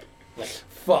 Like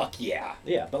fuck yeah.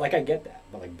 Yeah, but like I get that.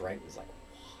 But like Bright was like,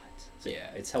 what? So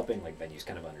yeah. It's helping like venues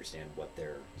kind of understand what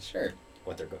they're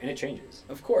what they're going, and it changes.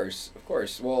 Of course.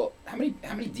 Well, how many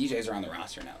DJs are on the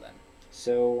roster now then?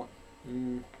 So,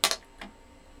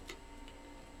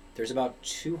 there's about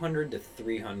 200 to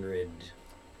 300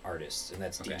 artists, and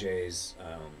that's DJs,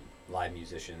 live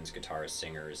musicians, guitarists,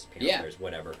 singers, piano players,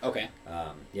 whatever. Okay.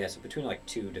 So between like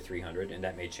 200 to 300, and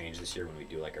that may change this year when we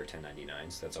do like our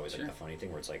 1099s. That's always like the funny thing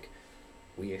where it's like,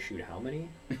 we issued how many?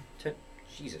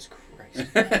 Jesus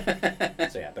Christ.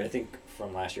 So yeah, but I think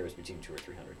from last year it was between 200 or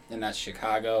 300. And that's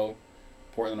Chicago,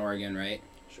 Portland, Oregon, right?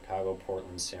 Chicago,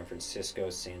 Portland, San Francisco,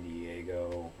 San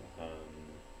Diego,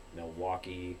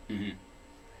 Milwaukee. Mm-hmm.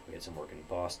 We had some work in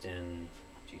Boston.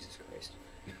 Jesus Christ.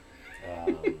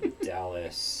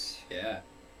 Dallas. Yeah.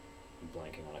 I'm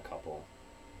blanking on a couple.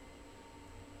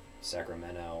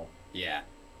 Sacramento. Yeah.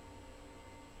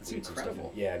 That's We did some stuff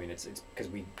incredible. yeah, I mean it's because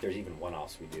there's even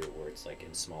one-offs we do where it's like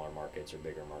in smaller markets or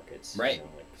bigger markets. Right. You know,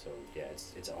 like, so yeah,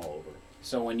 it's all over.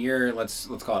 So when you're let's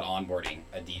call it onboarding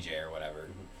a DJ or whatever,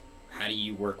 Mm-hmm. how do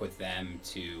you work with them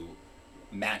to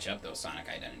match up those sonic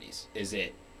identities? Is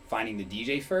it finding the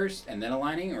DJ first and then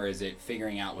aligning, or is it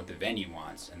figuring out what the venue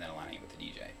wants and then aligning it with the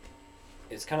DJ?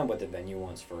 It's kind of what the venue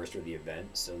wants first or the event.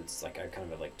 So it's like I kind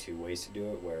of have like two ways to do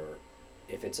it. Where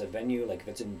if it's a venue, like if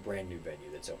it's a brand new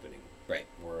venue that's opening, Right.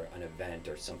 or an event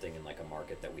or something in like a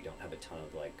market that we don't have a ton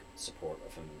of like support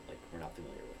of and like we're not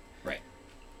familiar with. Right.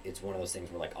 It's one of those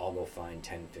things where like I'll go find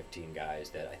 10, 15 guys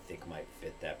that I think might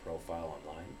fit that profile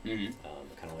online. Mm-hmm.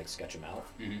 Kind of like sketch them out.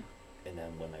 Mm-hmm. And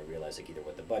then when I realize like either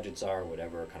what the budgets are or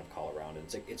whatever, kind of call around, and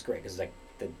it's like it's great because like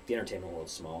the entertainment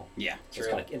world's small. Yeah. So it's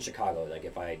kind of like in Chicago, like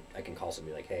if I can call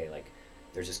somebody like, hey, like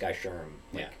there's this guy Sherm,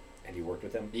 like Yeah. have you worked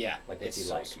with him? Yeah. Like It's what's he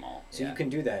so like? small. So Yeah. you can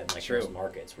do that in like True. most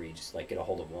markets where you just like get a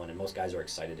hold of one, and most guys are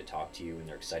excited to talk to you and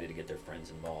they're excited to get their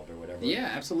friends involved or whatever. Yeah,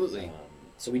 absolutely.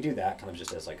 So we do that kind of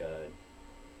just as like a,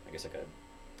 I guess like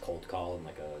a cold call and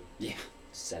like a Yeah.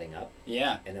 setting up.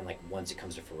 Yeah. And then like once it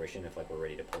comes to fruition, if like we're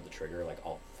ready to pull the trigger, like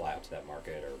I'll fly out to that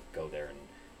market or go there and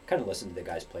kind of listen to the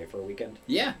guys play for a weekend.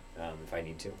 Yeah. If I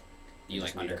need to. You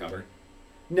Just like meet undercover? everybody.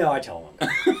 No, I tell them I'm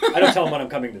coming. I don't tell them when I'm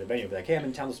coming to the venue. I'll be like, hey, I'm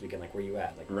in town this weekend. Like, where you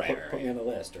at? Like, Right, put me right. on the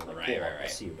list. Or like, Right, cool, right, I'll right.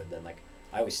 see you. But then like,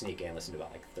 I always sneak in, listen to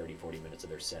about like 30, 40 minutes of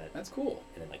their set, That's cool.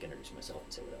 and then like introduce myself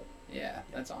and say what up. Yeah,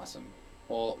 that's awesome.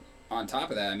 Well, on top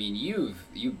of that, I mean, you've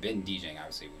been DJing.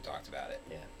 Obviously, we talked about it.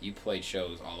 Yeah. You played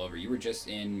shows all over. You were just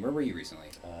in. Where were you recently?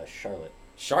 Charlotte.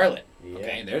 Charlotte. Yeah.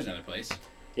 Okay, there's another place.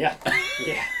 Yeah,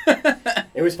 yeah.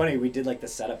 It was funny. We did like the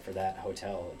setup for that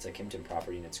hotel. It's a Kimpton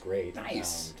property, and it's great.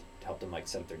 Nice. Helped them like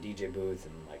set up their DJ booth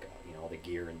and like all the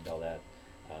gear and all that.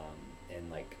 And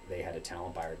like they had a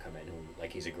talent buyer come in who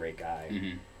like he's a great guy,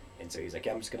 Mm-hmm. and so he's like,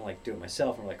 yeah, I'm just gonna like do it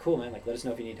myself. And we're like, cool, man. Like let us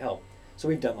know if you need help. So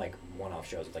we've done like one-off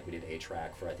shows. Like we did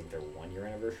A-Track for I think their 1 year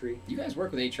anniversary. You guys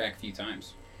work with A-Track a few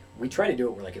times. We try to do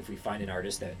it where like if we find an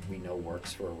artist that we know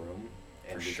works for a room,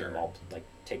 and For we sure. can all like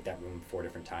take that room 4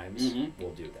 different times, Mhm.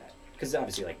 we'll do that. Because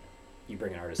obviously like you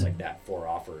bring an artist like that, 4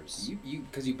 offers.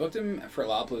 Because you booked him for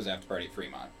Lollapalooza after party at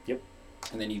Fremont. Yep.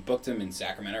 And then you booked him in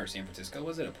Sacramento or San Francisco.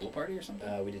 Was it a pool party or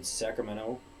something? We did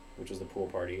Sacramento, which was the pool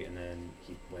party, and then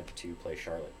he went to play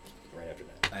Charlotte right after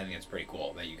that. I think that's pretty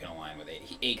cool that you can align with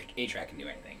A-Track can do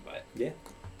anything, but Yeah,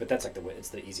 but that's like the way. It's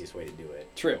the easiest way to do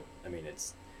it. true. I mean,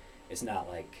 it's not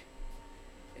like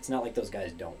those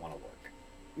guys don't want to work.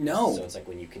 No. So it's like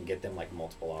when you can get them like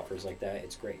multiple offers like that,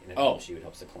 it's great, and it Oh. helps you. It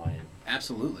helps the client.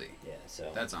 Absolutely. Yeah.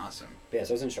 So That's awesome. But yeah,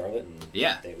 so I was in Charlotte, and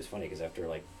Yeah. it was funny because after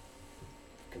like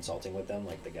consulting with them,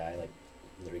 like the guy like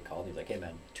literally called me, he's like, "Hey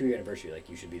man, 2-year anniversary, like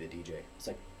you should be the DJ." It's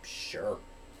like, sure. I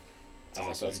was like,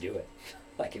 Awesome. let's do it.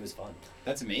 Like it was fun.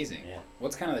 That's amazing. Yeah.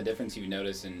 What's kind of the difference you've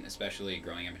noticed, in especially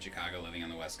growing up in Chicago, living on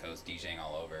the West Coast, DJing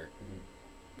all over? Mhm.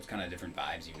 What's kind of different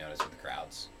vibes you've noticed with the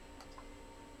crowds?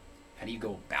 How do you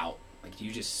go about? Like, do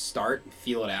you just start and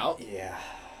feel it out? Yeah.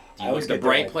 Do you look at the get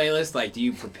Bright there, playlist? Like, do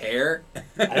you prepare?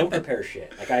 I don't prepare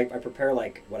shit. Like I prepare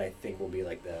like what I think will be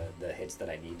like the hits that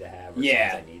I need to have or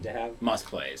Yeah. songs I need to have. Must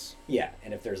plays. Yeah,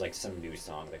 and if there's like some new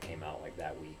song that came out like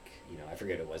that week, I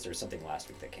forget what it was. There was something last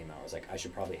week that came out. I was like, I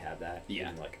should probably have that. Yeah.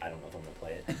 Even, like I don't know if I'm gonna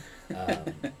play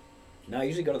it. No, I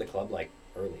usually go to the club like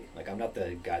early. Like I'm not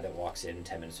the guy that walks in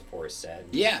 10 minutes before his set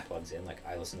and Yeah. just plugs in. Like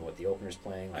I listen to what the opener's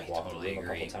playing. Like I walk totally the room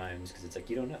a agree. couple times because it's like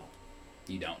you don't know.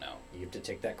 You don't know. You have to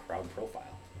take that crowd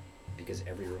profile because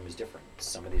every room is different.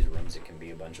 Some of these rooms it can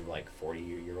be a bunch of like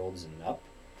 40-year-olds and up.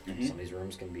 Mhm. Some of these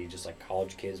rooms can be just like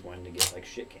college kids wanting to get like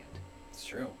shit canned. It's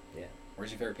true. Yeah.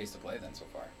 Where's your favorite place to play then so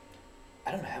far?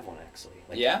 I don't have one actually.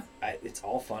 Like, Yeah? it's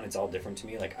all fun. It's all different to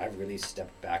me. Like I've really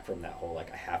stepped back from that whole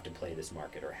like I have to play this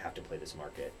market or I have to play this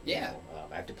market. Yeah.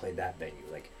 I have to play that venue.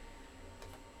 Like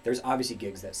there's obviously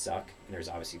gigs that suck and there's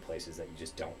obviously places that you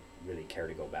just don't really care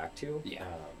to go back to. Yeah.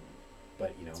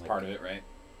 But It's like, part of it, right?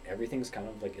 everything's kind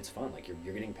of like it's fun. Like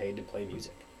you're getting paid to play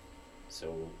music.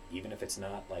 So even if it's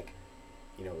not like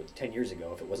 10 years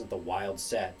ago, if it wasn't the wild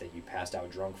set that you passed out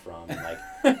drunk from and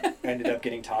like ended up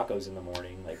getting tacos in the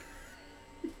morning, like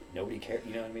nobody cared.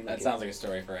 You know what I mean? Like, That sounds like a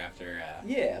story for after.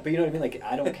 yeah, but you know what I mean. Like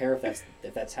I don't care if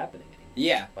that's happening anymore.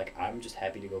 Yeah. Like I'm just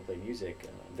happy to go play music.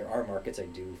 There are markets I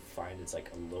do find it's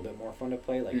like a little bit more fun to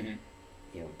play. Like Mhm.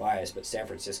 biased, but San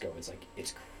Francisco,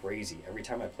 it's crazy. Every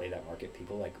time I play that market,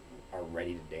 people like are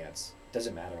ready to dance.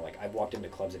 Doesn't matter. Like I've walked into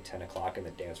clubs at 10 o'clock and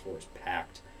the dance floor is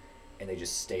packed, and they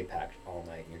just stay packed all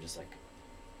night, and you're just like,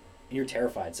 and you're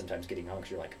terrified sometimes getting on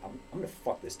because you're like, I'm gonna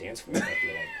fuck this dance floor. I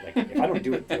feel like if I don't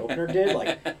do what the opener did,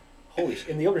 like, holy shit.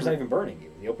 And the opener's not even burning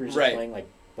you. The opener's just playing like,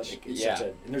 but like, it's such a,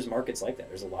 and there's markets like that.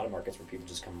 There's a lot of markets where people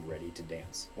just come ready to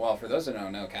dance. Well, for those who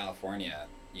don't know, California,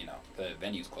 you know, the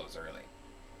venues close early.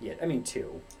 Yeah, I mean,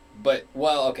 2. But,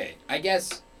 well, okay, I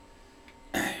guess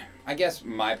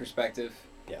my perspective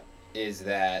is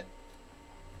that,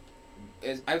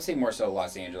 I would say more so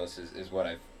Los Angeles is what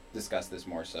I've discussed this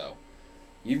more so.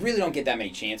 You really don't get that many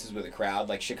chances with a crowd.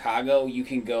 Like Chicago, you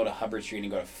can go to Hubbard Street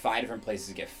and go to 5 different places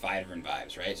to get 5 different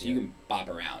vibes, right? So you can bop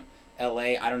around.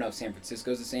 LA, I don't know if San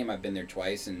Francisco's the same. I've been there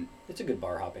twice, and it's a good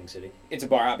bar hopping city. It's a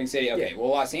bar hopping city? Okay. Yeah. Well,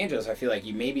 Los Angeles, I feel like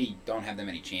you maybe don't have that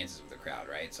many chances with the crowd,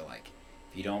 right? So, like,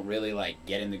 if you don't really, like,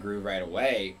 get in the groove right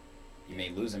away, you may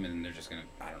lose them, and then they're just going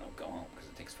to, I don't know, go home because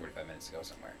it takes 45 minutes to go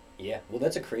somewhere. Yeah, well,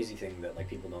 that's a crazy thing that, like,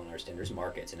 people don't understand. There's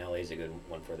markets, and LA is a good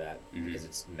one for that because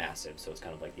it's massive, so it's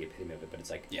kind of like the epitome of it. But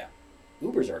it's like,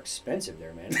 Ubers are expensive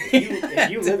there, man. If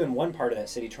you live in one part of that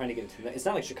city trying to get to, it's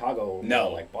not like Chicago,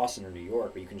 or like Boston or New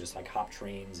York, where you can just like hop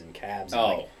trains and cabs and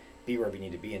like be wherever you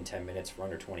need to be in 10 minutes for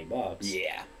under $20.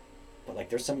 Yeah. But like,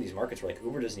 there's some of these markets where like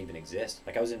Uber doesn't even exist.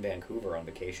 Like I was in Vancouver on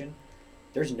vacation.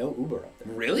 There's no Uber up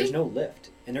there. Really? There's no Lyft,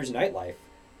 and there's nightlife.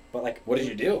 But like, what did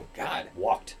you do? God.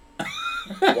 Walked.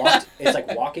 It's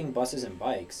like walking, buses, and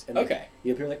bikes. And like,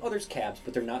 you know, people are like, oh, there's cabs,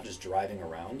 but they're not just driving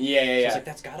around. Yeah. So it's like,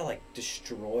 that's gotta like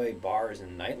destroy bars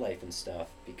and nightlife and stuff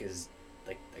because,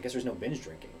 like, I guess there's no binge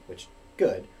drinking, which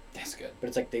good. That's good. But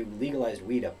it's like they legalized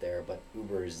weed up there, but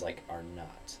Ubers like are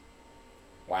not.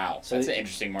 Wow. So that's an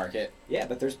interesting market. Yeah,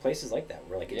 but there's places like that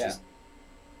where like it's just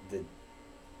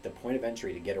the point of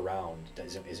entry to get around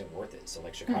isn't worth it. So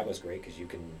like Chicago's great because you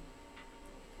can.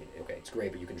 Okay, it's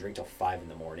great, but you can drink till 5 in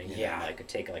the morning. And then, like,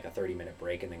 take like a 30-minute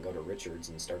break and then go to Richards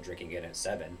and start drinking again at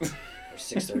 7 or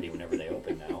 6:30 whenever they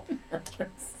open now.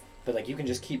 But like, you can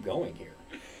just keep going here,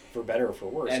 for better or for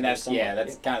worse. And that's kind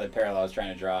of the parallel I was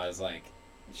trying to draw. Is like,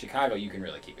 Chicago, you can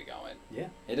really keep it going. Yeah.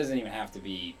 It doesn't even have to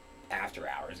be after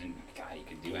hours, and God, you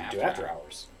can do after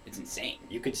hours. It's insane.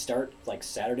 You could start like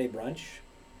Saturday brunch,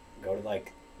 go to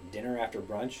like dinner after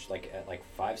brunch, like at like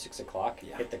 5, 6 o'clock.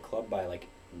 Yeah. Hit the club by like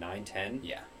 9, 10.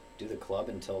 Yeah. Do the club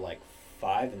until like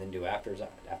 5, and then do after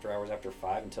hours after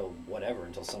 5 until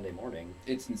Sunday morning.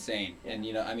 It's insane. And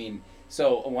you know, I mean,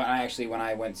 so when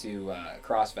I went to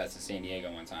CrossFest in San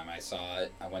Diego one time, I saw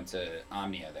it. I went to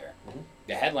Omnia there.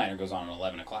 The headliner goes on at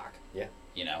 11 o'clock. Yeah.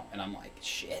 You know, and I'm like,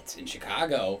 shit. In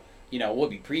Chicago, you know, we'll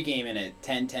be pre-gaming at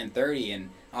 10:30, and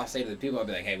I'll say to the people, I'll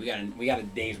be like, hey, we got a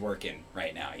day's work in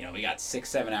right now. You know, we got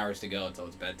 6-7 hours to go until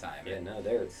it's bedtime. Yeah, and no,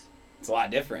 there's. It's a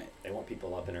lot different. They want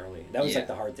people up and early. That was like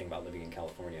the hard thing about living in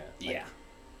California. Like,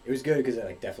 it was good because it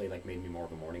like definitely like made me more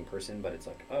of a morning person. But it's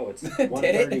like, oh, it's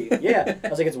 1:30. Yeah, I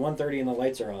was like, it's 1:30 and the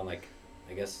lights are on. Like,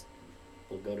 I guess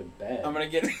we'll go to bed. I'm gonna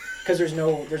get because there's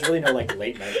really no like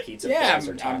late night pizza. I'm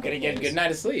gonna get a good night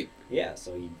of sleep. Yeah,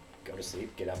 so you go to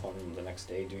sleep, get up on the next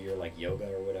day, do your like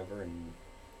yoga or whatever, and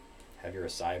have your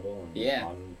acai bowl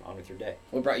and on with your day.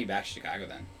 What brought you back to Chicago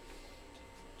then?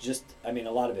 Just, I mean,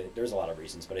 a lot of it, there's a lot of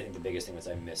reasons, but I think the biggest thing was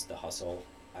I missed the hustle.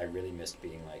 I really missed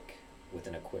being, like,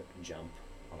 within a quick jump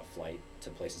on a flight to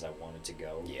places I wanted to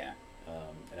go. Yeah.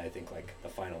 And I think, like, the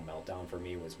final meltdown for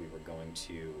me was we were going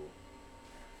to,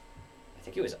 I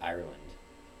think it was Ireland.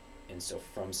 And so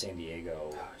from San Diego,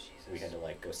 we had to,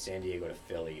 like, go San Diego to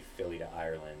Philly, Philly to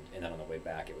Ireland, and then on the way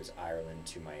back it was Ireland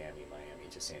to Miami, Miami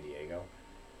to San Diego.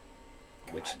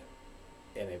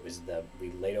 And it was we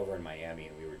laid over in Miami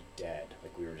and we were dead.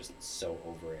 Like, we were just so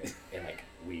over it. And like,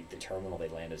 the terminal they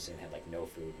landed us in had like no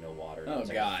food, no water. Oh, it was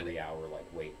like God. a 3-hour like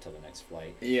wait till the next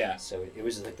flight. Yeah. So it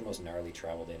was like the most gnarly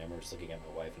travel day. And I remember just looking at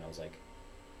my wife and I was like,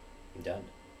 I'm done.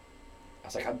 I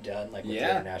was like, I'm done. Like, with the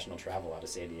international travel out of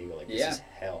San Diego. Like, this is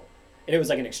hell. And it was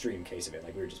like an extreme case of it.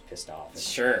 Like, we were just pissed off.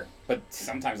 Sure. But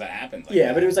sometimes that happens.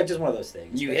 Like but it was like just one of those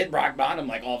things. You hit rock bottom,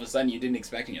 like all of a sudden you didn't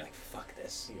expect it, and you're like, fuck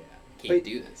this. Yeah. Can't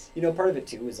do this. You know, part of it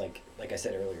too is like I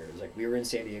said earlier, it was like we were in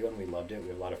San Diego and we loved it. We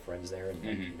have a lot of friends there, and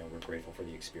like, you know, we're grateful for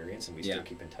the experience, and we still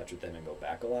keep in touch with them and go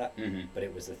back a lot. But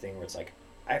it was the thing where it's like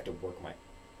I have to work my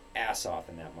ass off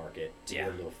in that market to be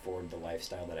able to afford the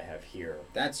lifestyle that I have here.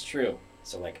 That's true.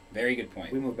 So like, very good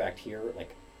point. We moved back here,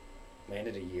 like,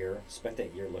 landed a year, spent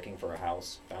that year looking for a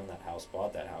house, found that house,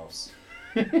 bought that house.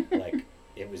 Like,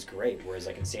 it was great. Whereas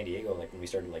like in San Diego, like when we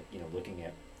started like, you know, looking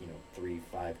at, you know, 3,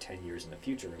 5, 10 years in the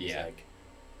future, it was like,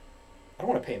 I don't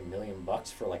want to pay $1 million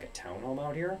for like a townhome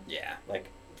out here. Yeah. Like,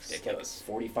 ridiculous. Like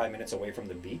 45 minutes away from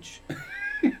the beach.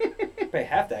 Pay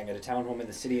half that and get a townhome in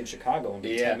the city in Chicago and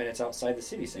be 10 minutes outside the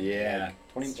city center. Yeah.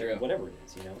 Like 20, it's true. Whatever it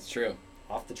is, you know. It's true.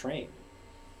 Off the train.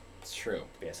 It's true.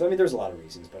 Yeah, so I mean, there's a lot of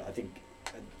reasons, but I think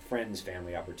friends,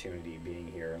 family opportunity, being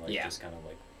here, and like just kind of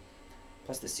like,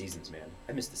 plus the seasons, man.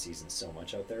 I miss the seasons so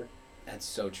much out there. That's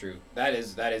so true. That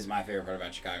is my favorite part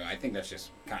about Chicago. I think that's just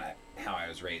kind of how I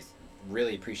was raised.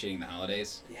 Really appreciating the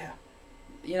holidays. Yeah.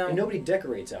 You know, and nobody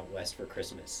decorates out west for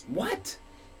Christmas. What?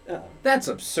 That's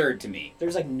absurd to me.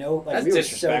 There's like no, like that's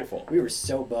disrespectful. We were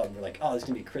so bummed. We're like, oh, there's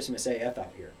gonna be Christmas AF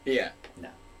out here. Yeah. No.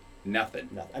 Nothing.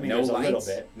 I mean, no there's lights, a little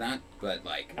bit. But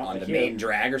like not on like the here. main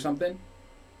drag or something.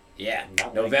 Yeah.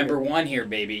 Not November like 1 here,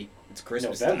 baby. It's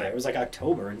Christmas November. time. It was like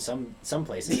October in some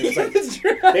places. It was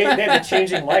like they had the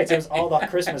changing lights. It was all the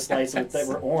Christmas lights that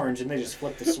were orange, and they just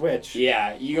flipped the switch.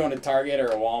 Yeah, you go into Target or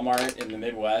a Walmart in the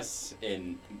Midwest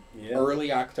in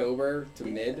early October to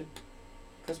mid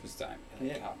Christmas time.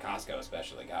 Yeah. Costco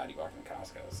especially. God, you walk into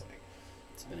Costco, it's like,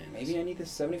 it's bananas. Maybe I need this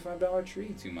 $75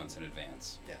 tree 2 months in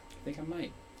advance. Yeah. I think I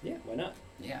might. Yeah, why not?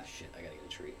 Yeah. Shit, I gotta get a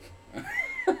tree.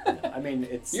 No, I mean,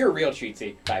 it's... You're a real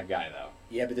treatsy type guy, though.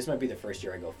 Yeah, but this might be the first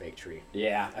year I go fake tree.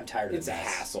 Yeah. I'm tired of it's the mess.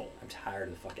 It's a hassle. I'm tired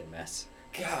of the fucking mess.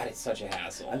 God, it's such a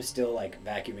hassle. I'm still, like,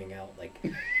 vacuuming out, like,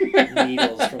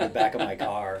 needles from the back of my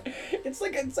car. It's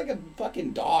like a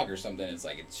fucking dog or something. It's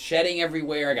like it's shedding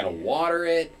everywhere. I gotta water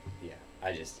it. Yeah,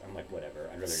 I'm like,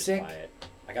 whatever. I'd rather Sick. just buy it.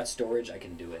 I got storage. I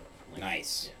can do it. Like,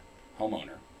 Nice. Yeah.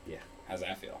 Homeowner. Yeah. How's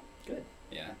that feel? Good.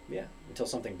 Yeah. Yeah, until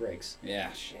something breaks.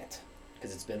 Yeah, shit.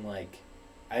 Because it's been, like...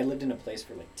 I lived in a place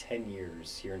for, like, 10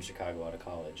 years here in Chicago out of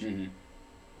college. Mm-hmm.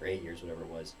 Or 8 years, whatever it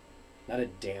was. Not a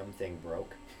damn thing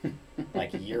broke.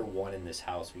 Like, year one in this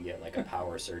house, we get, like, a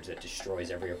power surge that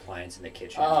destroys every appliance in the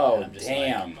kitchen. Oh, and I'm just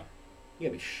damn. Like, you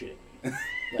gotta be shitting me.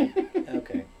 Like,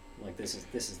 okay. Like, this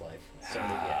is life. So,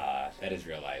 yeah. That is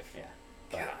real life. Yeah.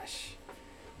 Gosh.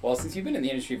 Well, since you've been in the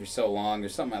industry for so long,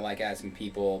 there's something I like asking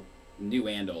people, new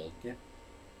and old. Yeah.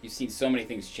 You've seen so many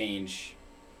things change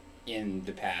in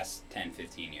the past 10,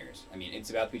 15 years. I mean, it's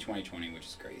about to be 2020, which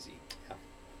is crazy. Yeah.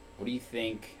 What do you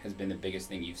think has been the biggest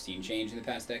thing you've seen change in the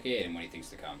past decade, and what do you think's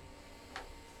to come?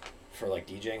 For, like,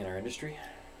 DJing in our industry?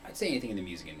 I'd say anything in the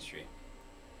music industry.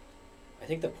 I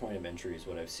think the point of entry is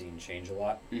what I've seen change a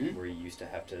lot, Mhm. where you used to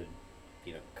have to,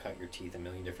 you know, cut your teeth a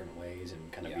million different ways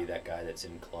and kind of be that guy that's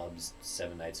in clubs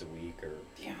 7 nights a week or...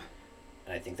 Yeah.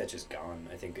 And I think that's just gone.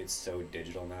 I think it's so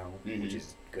digital now, Mhm. which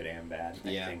is good and bad.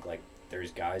 Yeah. I think, like,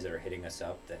 there's guys that are hitting us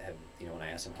up that have, you know, when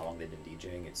I ask them how long they've been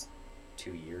DJing, it's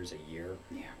 2 years, a year.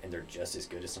 Yeah. And they're just as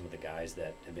good as some of the guys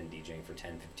that have been DJing for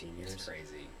 10, 15 years. It's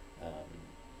crazy.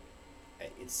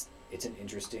 It's an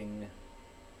interesting...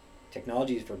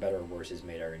 Technology, for better or worse, has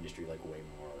made our industry, like, way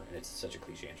more, and it's such a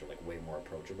cliche answer, like, way more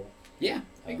approachable. Yeah,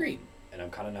 I agree. And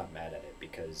I'm kind of not mad at it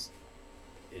because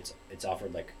it's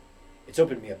offered, like, it's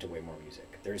opened me up to way more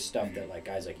music. There's stuff that, like,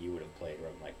 guys like you would have played where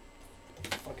I'm like,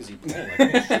 what the fuck is he playing?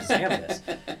 Like, Shazam this.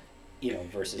 You know,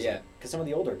 versus, because some of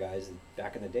the older guys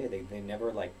back in the day, they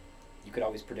never, like, you could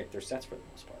always predict their sets for the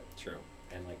most part. True.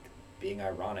 And, like, being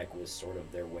ironic was sort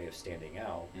of their way of standing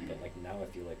out. Mhm. But, like, now I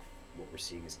feel like what we're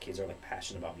seeing is kids are, like,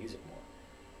 passionate about music more.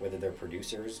 Whether they're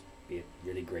producers, be it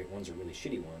really great ones or really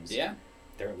shitty ones, Yeah.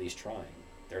 they're at least trying.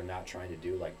 They're not trying to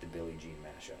do, like, the Billie Jean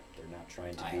mashup. They're not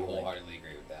trying to I do, like, wholeheartedly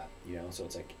agree with that. you know, so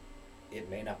it's like, it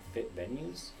may not fit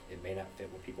venues, it may not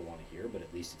fit what people want to hear, but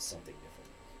at least it's something different.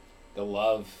 The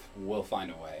love will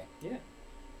find a way. Yeah.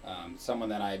 Someone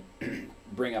that I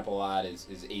bring up a lot is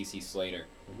AC Slater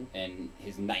Mhm. and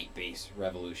his night bass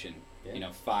revolution. Yeah. You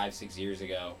know, 5-6 years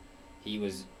ago, he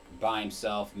was by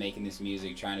himself making this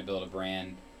music, trying to build a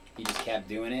brand. He just kept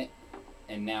doing it,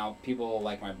 and now people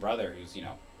like my brother, who's, you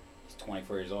know, he's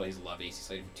 24 years old, he's loved AC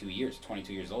Slater for 2 years,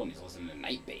 22 years old, and he's listening to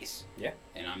night bass. Yeah.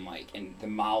 And I'm like, and the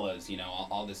Malas, you know,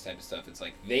 all this type of stuff. It's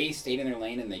like they stayed in their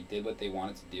lane and they did what they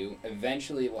wanted to do.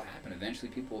 Eventually it will happen. Eventually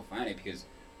people will find it, because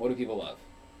what do people love?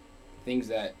 Things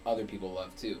that other people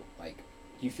love too. Like,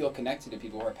 you feel connected to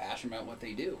people who are passionate about what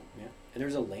they do. Yeah. And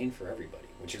there's a lane for everybody,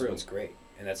 which True. is what's great.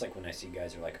 And that's like when I see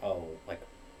guys are like, oh, like,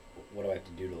 what do I have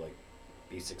to do to, like,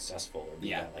 be successful or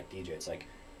be that, like, DJ? It's like,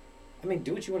 I mean,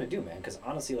 do what you want to do, man. Because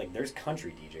honestly, like, there's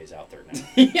country DJs out there now.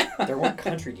 Yeah. There weren't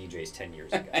country DJs 10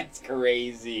 years ago. That's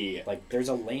crazy. Like, there's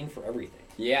a lane for everything.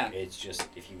 Yeah. It's just,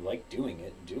 if you like doing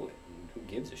it, do it. And who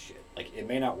gives a shit? Like, it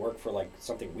may not work for, like,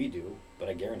 something we do, but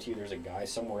I guarantee you there's a guy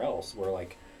somewhere else where,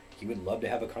 like, he would love to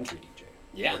have a country DJ.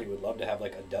 Yeah. Or he would love to have,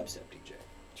 like, a dubstep DJ.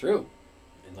 True.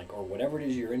 And, like, or whatever it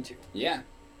is you're into. Yeah.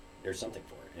 There's something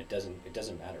for it. And it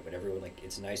doesn't matter. But everyone, like,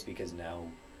 it's nice because now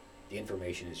the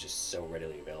information is just so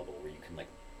readily available where you can, like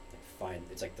find,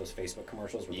 it's like those Facebook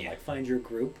commercials where they're like, find your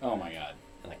group. Oh my god.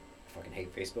 And, like, I fucking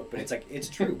hate Facebook, but it's like, it's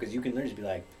true, because you can literally be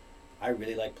like, I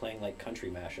really like playing, like, country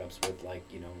mashups with, like,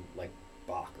 you know, like,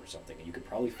 Bach or something, and you could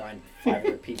probably find 5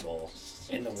 other people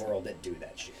in the world that do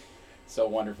that shit. So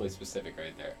wonderfully specific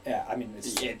right there. Yeah, I mean,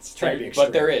 it's there, trying to be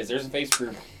extreme. but there's a face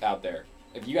group out there.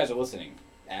 If you guys are listening,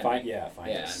 Find me.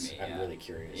 us. Me, I'm really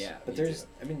curious. Yeah, but me there's, too.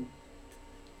 I mean,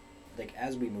 like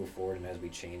as we move forward and as we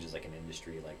change as like an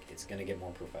industry, like it's gonna get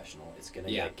more professional. It's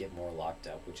gonna get more locked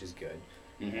up, which is good.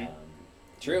 Mm-hmm.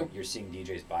 True. You're seeing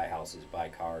DJs buy houses, buy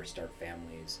cars, start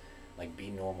families, like be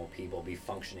normal people, be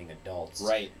functioning adults.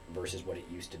 Right. Versus what it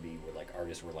used to be, where like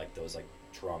artists were like those like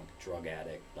drunk, drug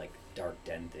addict, like dark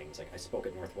den things. Like I spoke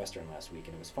at Northwestern last week,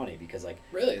 and it was funny because like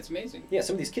really, it's amazing. yeah,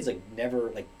 some of these kids like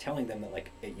never like telling them that like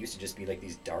it used to just be like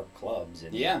these dark clubs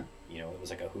and Yeah. you know, it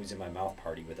was like a who's in my mouth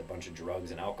party with a bunch of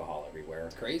drugs and alcohol everywhere.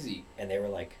 Crazy. And they were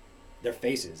like, their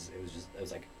faces, it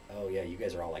was like, oh yeah, you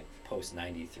guys are all like post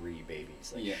 93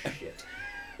 babies, like shit.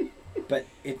 But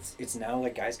it's now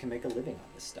like guys can make a living on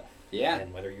this stuff. Yeah.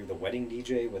 And whether you're the wedding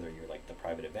DJ, whether you're like the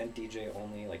private event DJ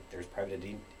only, like there's private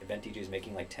event DJs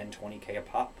making like 10, 20K a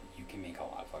pop. You can make a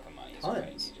lot of fucking money as Tons. a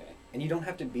wedding DJ. And you don't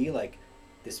have to be like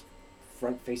this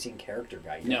front-facing character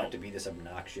guy. You No. don't have to be this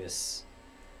obnoxious,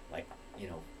 like, you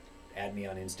know, add me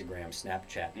on Instagram,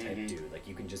 Snapchat type dude. Like,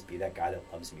 you can just be that guy that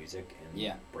loves music,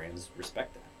 and brands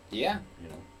respect that. Yeah. You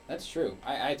know? That's true.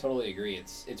 I totally agree.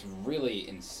 It's really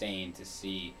insane to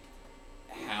see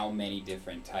how many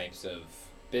different types of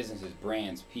businesses,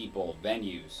 brands, people,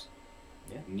 venues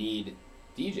need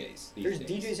DJs these There's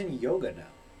days. DJs in yoga now.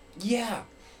 Yeah.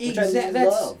 Which I That's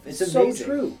love. It's so amazing.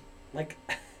 true. Like,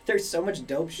 there's so much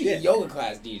dope She's a shit. yoga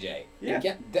class DJ.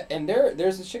 Yeah. And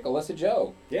there's this chick, Alyssa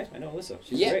Joe. Yeah, I know Alyssa.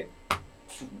 She's Yeah. great.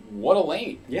 What a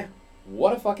lane. Yeah.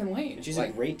 What a fucking lane. And she's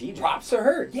like, a great DJ. Props to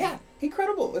her. Yeah.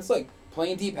 Incredible. It's like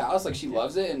playing Deep House. Like, she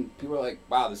loves it, and people are like,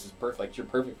 wow, this is perfect. Like, you're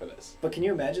perfect for this. But can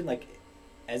you imagine, like,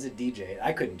 as a DJ,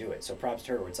 I couldn't do it, so props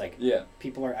to her, where it's like,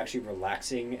 people are actually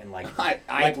relaxing and, like,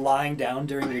 like lying down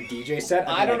during your DJ set.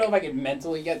 I don't know if I could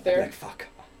mentally get there. Like, fuck.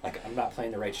 Like, I'm not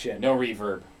playing the right shit. No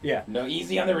reverb. Yeah. No,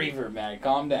 easy on the reverb, man.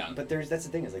 Calm down. But that's the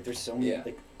thing, is, like, there's so many,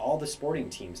 like, all the sporting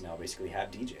teams now basically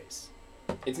have DJs.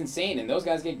 It's insane, and those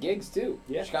guys get gigs, too.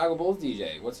 Yeah. Chicago Bulls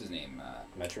DJ. What's his name?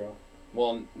 Metro.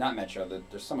 Well, not Metro.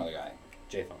 There's some other guy.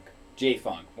 J-Funk.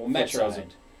 J-Funk. Well,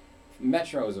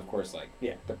 Metro is, of course, like,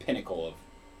 the pinnacle of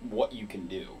what you can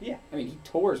do. Yeah. I mean, he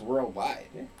tours worldwide.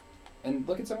 Yeah. And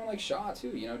look at someone like Shaw,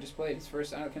 too. You know, just played his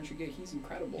first out-of-country gig. He's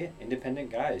incredible. Yeah,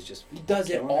 independent guys just... He does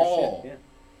it killing their all. shit.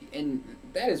 Yeah. And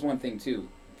that is one thing, too.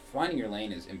 Finding your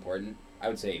lane is important, I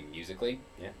would say, musically.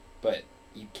 Yeah. But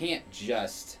you can't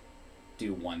just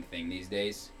do one thing these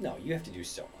days. No, you have to do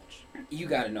so much. You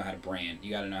got to know how to brand. You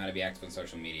got to know how to be active on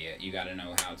social media. You got to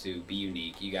know how to be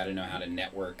unique. You got to know how to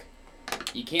network.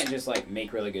 You can't just, like,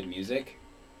 make really good music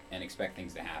and expect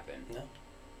things to happen. No.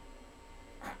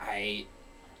 I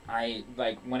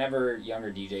like, whenever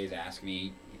younger DJs ask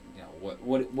me, you know,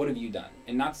 what have you done?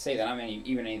 And not to say that I'm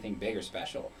even anything big or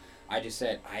special. I just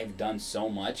said I've done so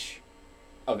much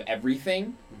of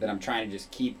everything that I'm trying to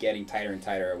just keep getting tighter and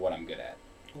tighter at what I'm good at.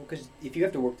 Well, because if you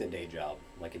have to work the day job,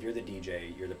 like if you're the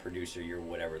DJ, you're the producer, you're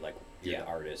whatever, like you're the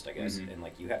artist, I guess, and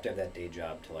like you have to have that day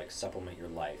job to like supplement your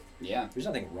life. Yeah. There's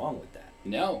nothing wrong with that.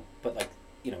 No. But like,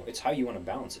 you know, it's how you want to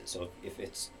balance it. So if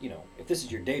it's, you know, if this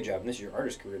is your day job and this is your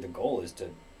artist career, the goal is to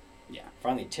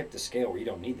finally tip the scale where you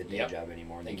don't need the day job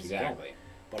anymore and then keep going.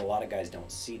 But a lot of guys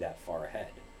don't see that far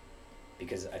ahead.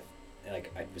 Because I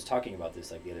was talking about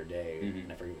this like the other day,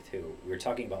 and I forget with who. We were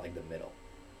talking about like the middle,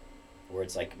 where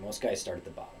it's like most guys start at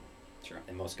the bottom. Sure.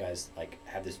 And most guys like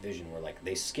have this vision where like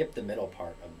they skip the middle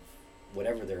part of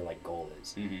whatever their like goal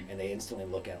is, and they instantly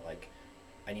look at like,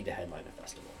 I need to headline a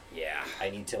festival. Yeah. I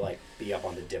need to like be up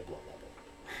on the Diplo level.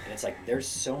 And it's like there's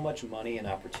so much money and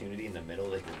opportunity in the middle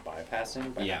that you're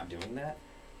bypassing by not doing that.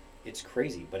 It's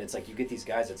crazy, but it's like you get these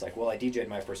guys that's like, well, I DJ'd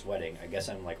my first wedding. I guess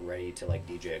I'm like ready to like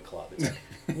DJ a club. It's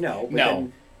like, no, but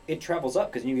then it travels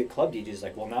up because you get club DJs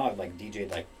like, well, now I've like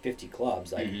DJ'd like 50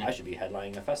 clubs. Like I should be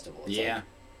headlining a festival. It's like,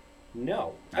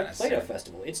 no, I played a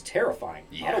festival. It's terrifying.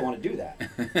 I don't want to do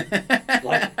that.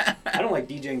 Like, I don't like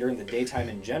DJing during the daytime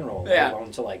in general. Let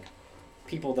alone to like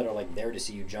people that are like there to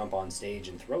see you jump on stage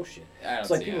and throw shit. It's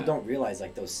like people don't realize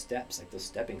like those steps, like those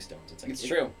stepping stones. It's like it's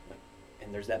true.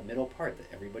 And there's that middle part that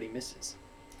everybody misses.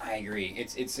 I agree.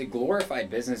 It's a glorified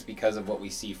business because of what we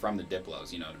see from the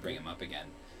Diplos, you know, to bring them up again.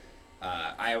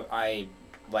 I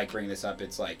like bringing this up.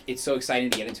 It's like, it's so exciting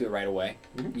to get into it right away.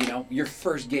 You know, your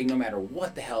first gig, no matter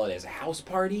what the hell it is, a house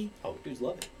party. Oh, dudes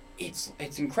love it.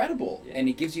 It's incredible. And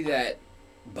it gives you that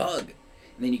bug.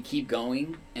 And then you keep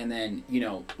going, and then, you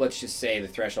know, let's just say the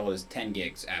threshold is 10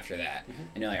 gigs after that.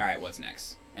 And you're like, all right, what's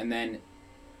next? And then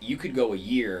you could go a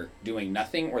year doing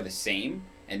nothing or the same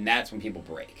And that's when people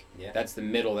break. Yeah. That's the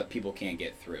middle that people can't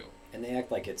get through. And they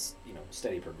act like it's,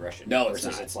 steady progression. No, it's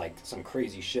versus not. it's like some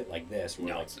crazy shit like this where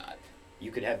No, like it's not.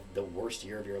 you could have the worst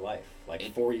year of your life.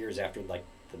 Like 4 years after like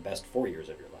the best 4 years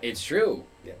of your life. It's true.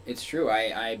 Yeah. It's true.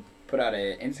 I put out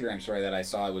an Instagram story that I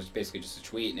saw. It was basically just a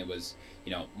tweet, and it was,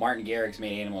 Martin Garrix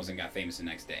made Animals and got famous the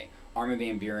next day. Armin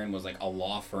van Buuren was like a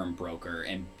law firm broker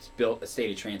and built a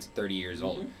state of trance at 30 years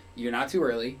old. You're not too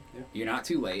early. Yeah. You're not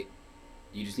too late.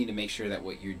 You just need to make sure that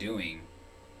what you're doing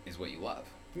is what you love.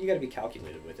 You got to be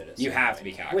calculated with it. You have to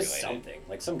be With calculated. something.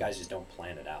 Like some guys just don't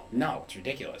plan it out. No, it's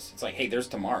ridiculous. It's like, hey, there's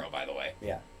tomorrow, by the way.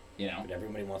 Yeah. But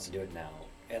everybody wants to do it now.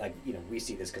 And like, we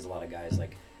see this because a lot of guys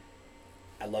like,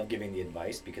 I love giving the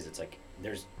advice because it's like,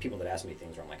 there's people that ask me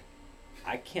things where I'm like,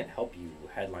 I can't help you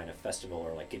headline a festival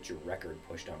or like get your record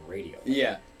pushed on radio. Like,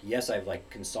 yeah. Yes, I've like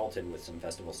consulted with some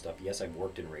festival stuff. Yes, I've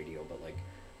worked in radio, but like,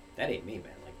 that ain't me,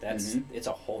 man. Like that's, it's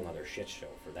a whole nother shit show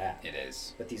for that. It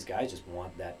is. But these guys just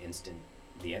want that instant,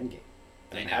 the end game.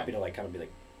 And I I'm know. happy to like kind of be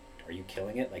like, are you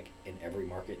killing it like in every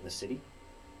market in the city,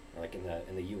 or like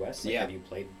in the U.S.? Like, Yeah. Have you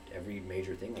played every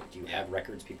major thing? Like, do you have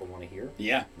records people want to hear?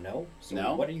 Yeah. No. So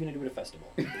No. what are you gonna do at a festival?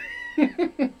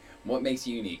 What makes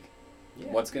you unique? Yeah.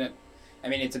 What's gonna? I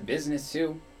mean, it's a business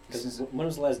too. Because when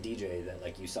was the last DJ that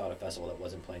like you saw at a festival that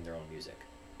wasn't playing their own music?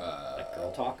 Like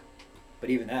Girl Talk. But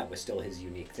even that was still his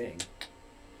unique thing.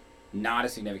 Not a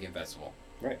significant festival.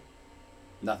 Right.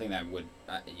 Nothing that would,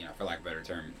 for lack of a better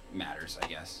term, matters, I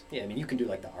guess. Yeah, I mean, you can do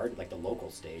like the art, like the local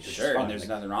stage. Which is Sure, fine. and there's like,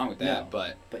 nothing wrong with that,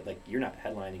 No. but like you're not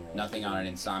headlining. Or, nothing on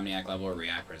an Insomniac level or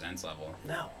React Presents level.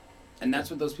 No. And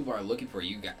that's what those people are looking for.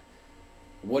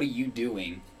 What are you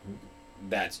doing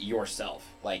that's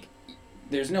yourself? Like,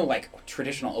 there's no like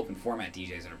traditional open format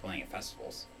DJs that are playing at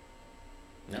festivals.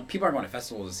 No. People aren't going to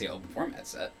festivals to see an open format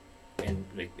set. And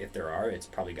like, if there are, it's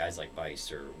probably guys like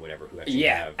Vice or whatever who actually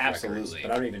have absolutely. records.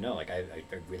 But I don't even know. Like I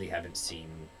really haven't seen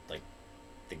like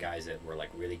the guys that were like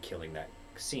really killing that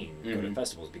scene go to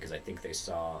festivals because I think they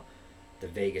saw the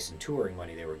Vegas and touring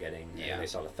money they were getting, and they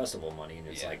saw the festival money, and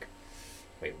it's like,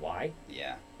 wait, why?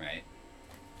 Yeah, right.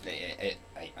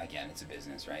 Again, it's a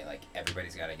business, right? Like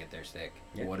everybody's got to get their stick.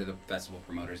 Yeah. What are the festival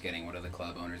promoters getting? What are the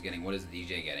club owners getting? What is the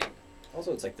DJ getting?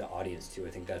 Also, it's like the audience too. I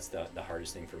think that's the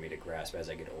hardest thing for me to grasp as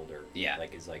I get older. Yeah.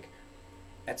 Like is like,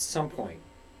 at some point,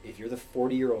 if you're the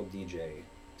 40-year-old DJ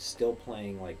still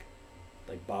playing like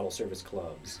bottle service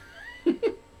clubs,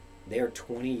 they are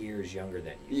 20 years younger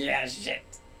than you. Yeah, shit.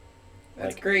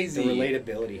 That's Like, crazy. The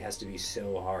relatability has to be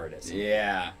so hard at some point.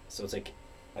 Yeah. So it's like,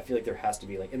 I feel like there has to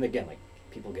be like, and again, like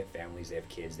people get families, they have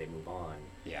kids, they move on.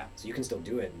 Yeah. So you can still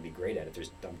do it and be great at it.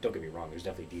 There's don't get me wrong. There's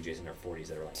definitely DJs in their 40s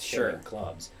that are like Sure. killing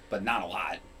clubs. But not a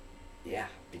lot. Yeah,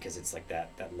 because it's like that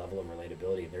level of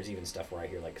relatability. And there's even stuff where I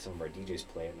hear like some of our DJs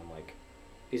play it, and I'm like,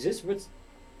 this is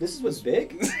what's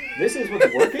big? This is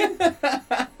what's working?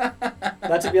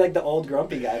 Not to be like the old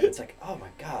grumpy guy, but it's like, oh my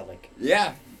god, like,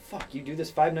 Yeah. fuck, you do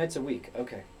this 5 nights a week.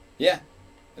 Okay. Yeah.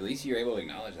 At least you're able to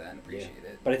acknowledge that and appreciate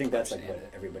it. But I think that's like Understand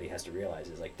what everybody has to realize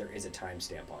is like there is a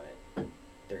timestamp on it.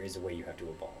 There is a way you have to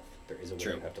evolve. There is a way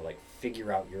True. you have to like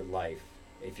figure out your life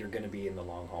if you're going to be in the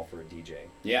long haul for a DJ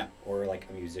Yeah. or like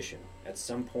a musician. At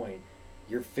some point,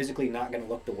 you're physically not going to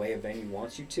look the way a venue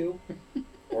wants you to,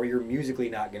 or you're musically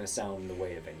not going to sound the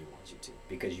way a venue wants you to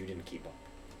because you didn't keep up.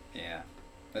 Yeah.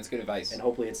 That's good advice. And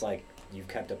hopefully it's like you've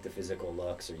kept up the physical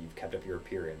looks or you've kept up your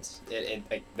appearance.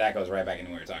 That goes right back into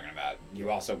what we were talking about.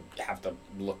 You also have to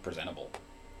look presentable.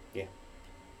 Yeah.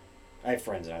 I have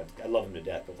friends and I love them to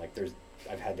death, but like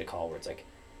I've had the call where it's like,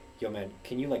 yo man,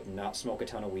 can you like not smoke a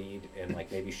ton of weed and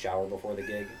like maybe shower before the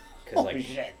gig? Because like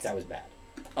shit. that was bad.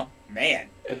 Oh, man.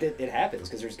 But it happens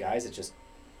because there's guys that just,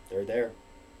 they're there.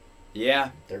 Yeah.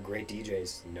 They're great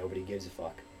DJs. Nobody gives a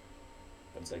fuck.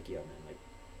 But it's like, yo man, like,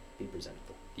 be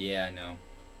presentable. Yeah, I know.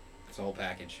 It's a whole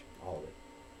package. All of it.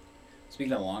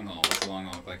 Speaking of the long haul, what's the long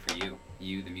haul look like for you?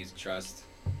 You, the Music Trust.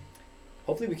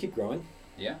 Hopefully we keep growing.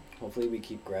 Yeah. Hopefully we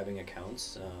keep grabbing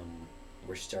accounts.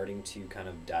 We're starting to kind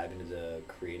of dive into the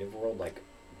creative world, like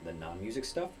the non-music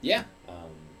stuff. Yeah.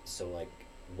 So like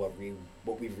what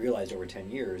we've realized over 10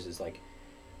 years is like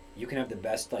you can have the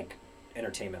best like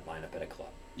entertainment lineup at a club,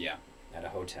 Yeah. at a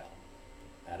hotel,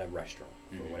 at a restaurant,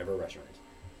 Mhm. or whatever restaurant is,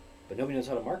 but nobody knows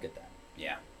how to market that.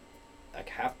 Yeah.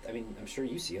 Like I'm sure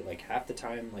you see it, like half the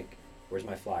time, like, where's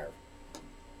my flyer?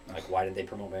 Like, why didn't they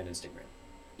promote me on Instagram?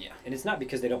 Yeah. And it's not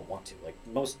because they don't want to. Like,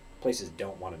 most places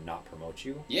don't want to not promote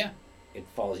you. Yeah. It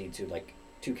falls into, like,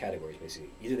 2 categories, basically.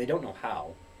 Either they don't know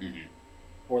how, Mm-hmm.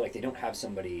 or, like, they don't have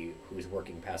somebody who's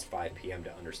working past 5 p.m.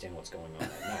 to understand what's going on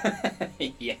at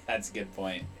night. Yeah, that's a good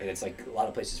point. And it's, like, a lot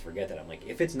of places forget that. I'm like,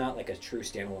 if it's not, like, a true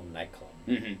standalone nightclub,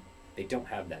 Mm-hmm. they don't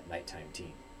have that nighttime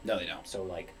team. No, they don't. So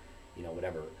like,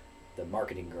 whatever, the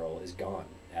marketing girl is gone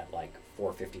at like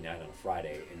 4:59 on a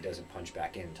Friday and doesn't punch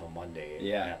back in until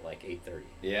Monday at like 8:30.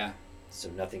 Yeah. So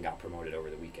nothing got promoted over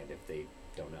the weekend if they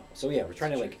don't know. So yeah, we're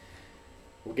trying to like,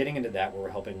 we're getting into that where we're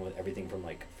helping with everything from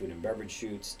like food and beverage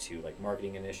shoots to like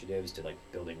marketing initiatives to like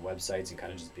building websites and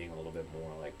kind of just being a little bit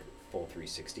more like full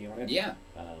 360 on it. Yeah.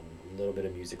 A little bit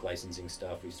of music licensing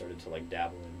stuff we started to like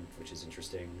dabble in, which is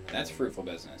interesting. That's fruitful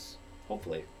business.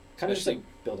 Hopefully. Kind of just like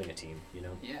building a team,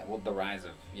 Yeah, well, the rise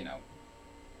of,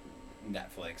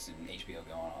 Netflix and HBO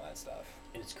Go and all that stuff.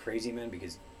 And it's crazy, man,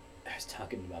 because I was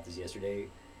talking about this yesterday.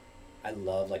 I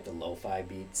love like the lo-fi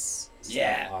beats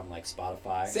stuff on like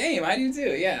Spotify. Same, I do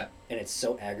too, yeah. And it's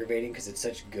so aggravating because it's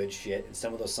such good shit, and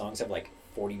some of those songs have like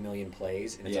 40 million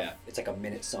plays, and it's like a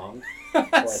minute song or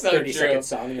a so 30-second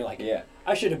song, and you're like, yeah,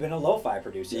 I should have been a lo-fi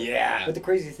producer. Yeah. But the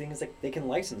crazy thing is like they can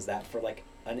license that for like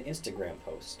an Instagram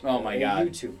post. Oh my god. A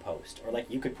YouTube post, or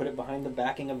like you could put it behind the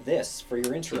backing of this for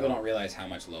your intro. People don't realize how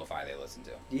much lo-fi they listen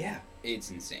to. Yeah. It's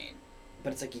insane.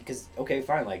 But it's like, because okay,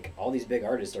 fine, like all these big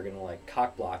artists are gonna like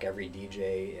cock block every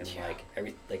DJ and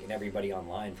and everybody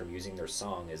online from using their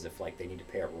song as if like they need to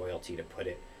pay a royalty to put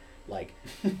it like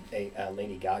a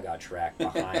Lady Gaga track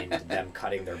behind them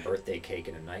cutting their birthday cake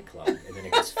in a nightclub, and then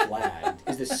it gets flagged.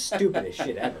 Is the stupidest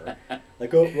shit ever.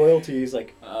 Like, royalties,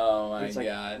 like, oh my it's like,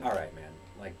 god, all right, man,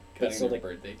 like, cutting so their like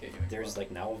birthday cake. There's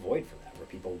like now a void for that where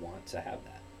people want to have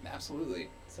that. Absolutely.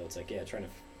 So it's like, yeah, trying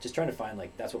to find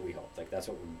like, that's what we hope. Like that's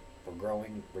what we're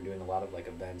growing. We're doing a lot of like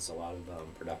events, a lot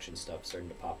of production stuff starting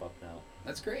to pop up now.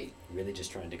 That's great. Really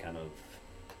just trying to kind of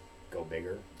go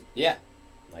bigger. Yeah,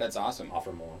 like, that's awesome.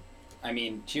 Offer more. I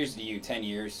mean, cheers to you. 10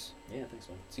 years. Yeah, thanks,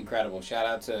 man. It's incredible. Shout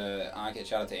out to Ankit.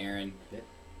 Shout out to Aaron. Yeah.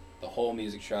 The whole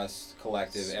Music Trust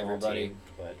collective, Small everybody. team,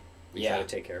 but we try to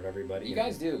take care of everybody. You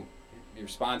guys do. You're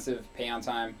responsive. Pay on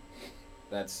time.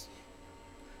 That's.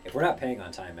 If we're not paying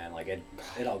on time, man, like it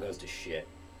all goes to shit.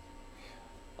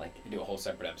 Like, you do a whole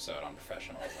separate episode on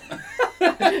professionalism.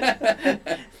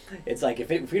 It's like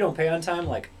if we don't pay on time,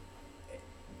 like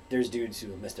there's dudes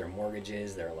who miss their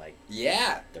mortgages, their like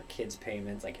their kids'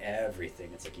 payments, like everything.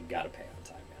 It's like you gotta pay on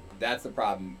time, man. That's the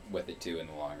problem with it too in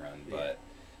the long run. Yeah. But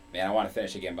man, I want to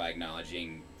finish again by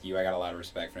acknowledging you. I got a lot of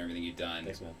respect for everything you've done.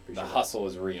 Thanks, man. The hustle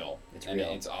is real. It's real.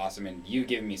 It's awesome, and you've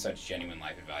given me such genuine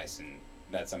life advice, and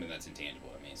that's something that's intangible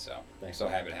to me. So thanks, so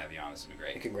man. happy to have you on. This has been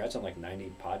great. And congrats on like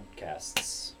 90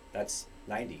 podcasts. That's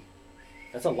 90.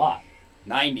 That's a lot.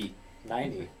 90.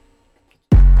 90.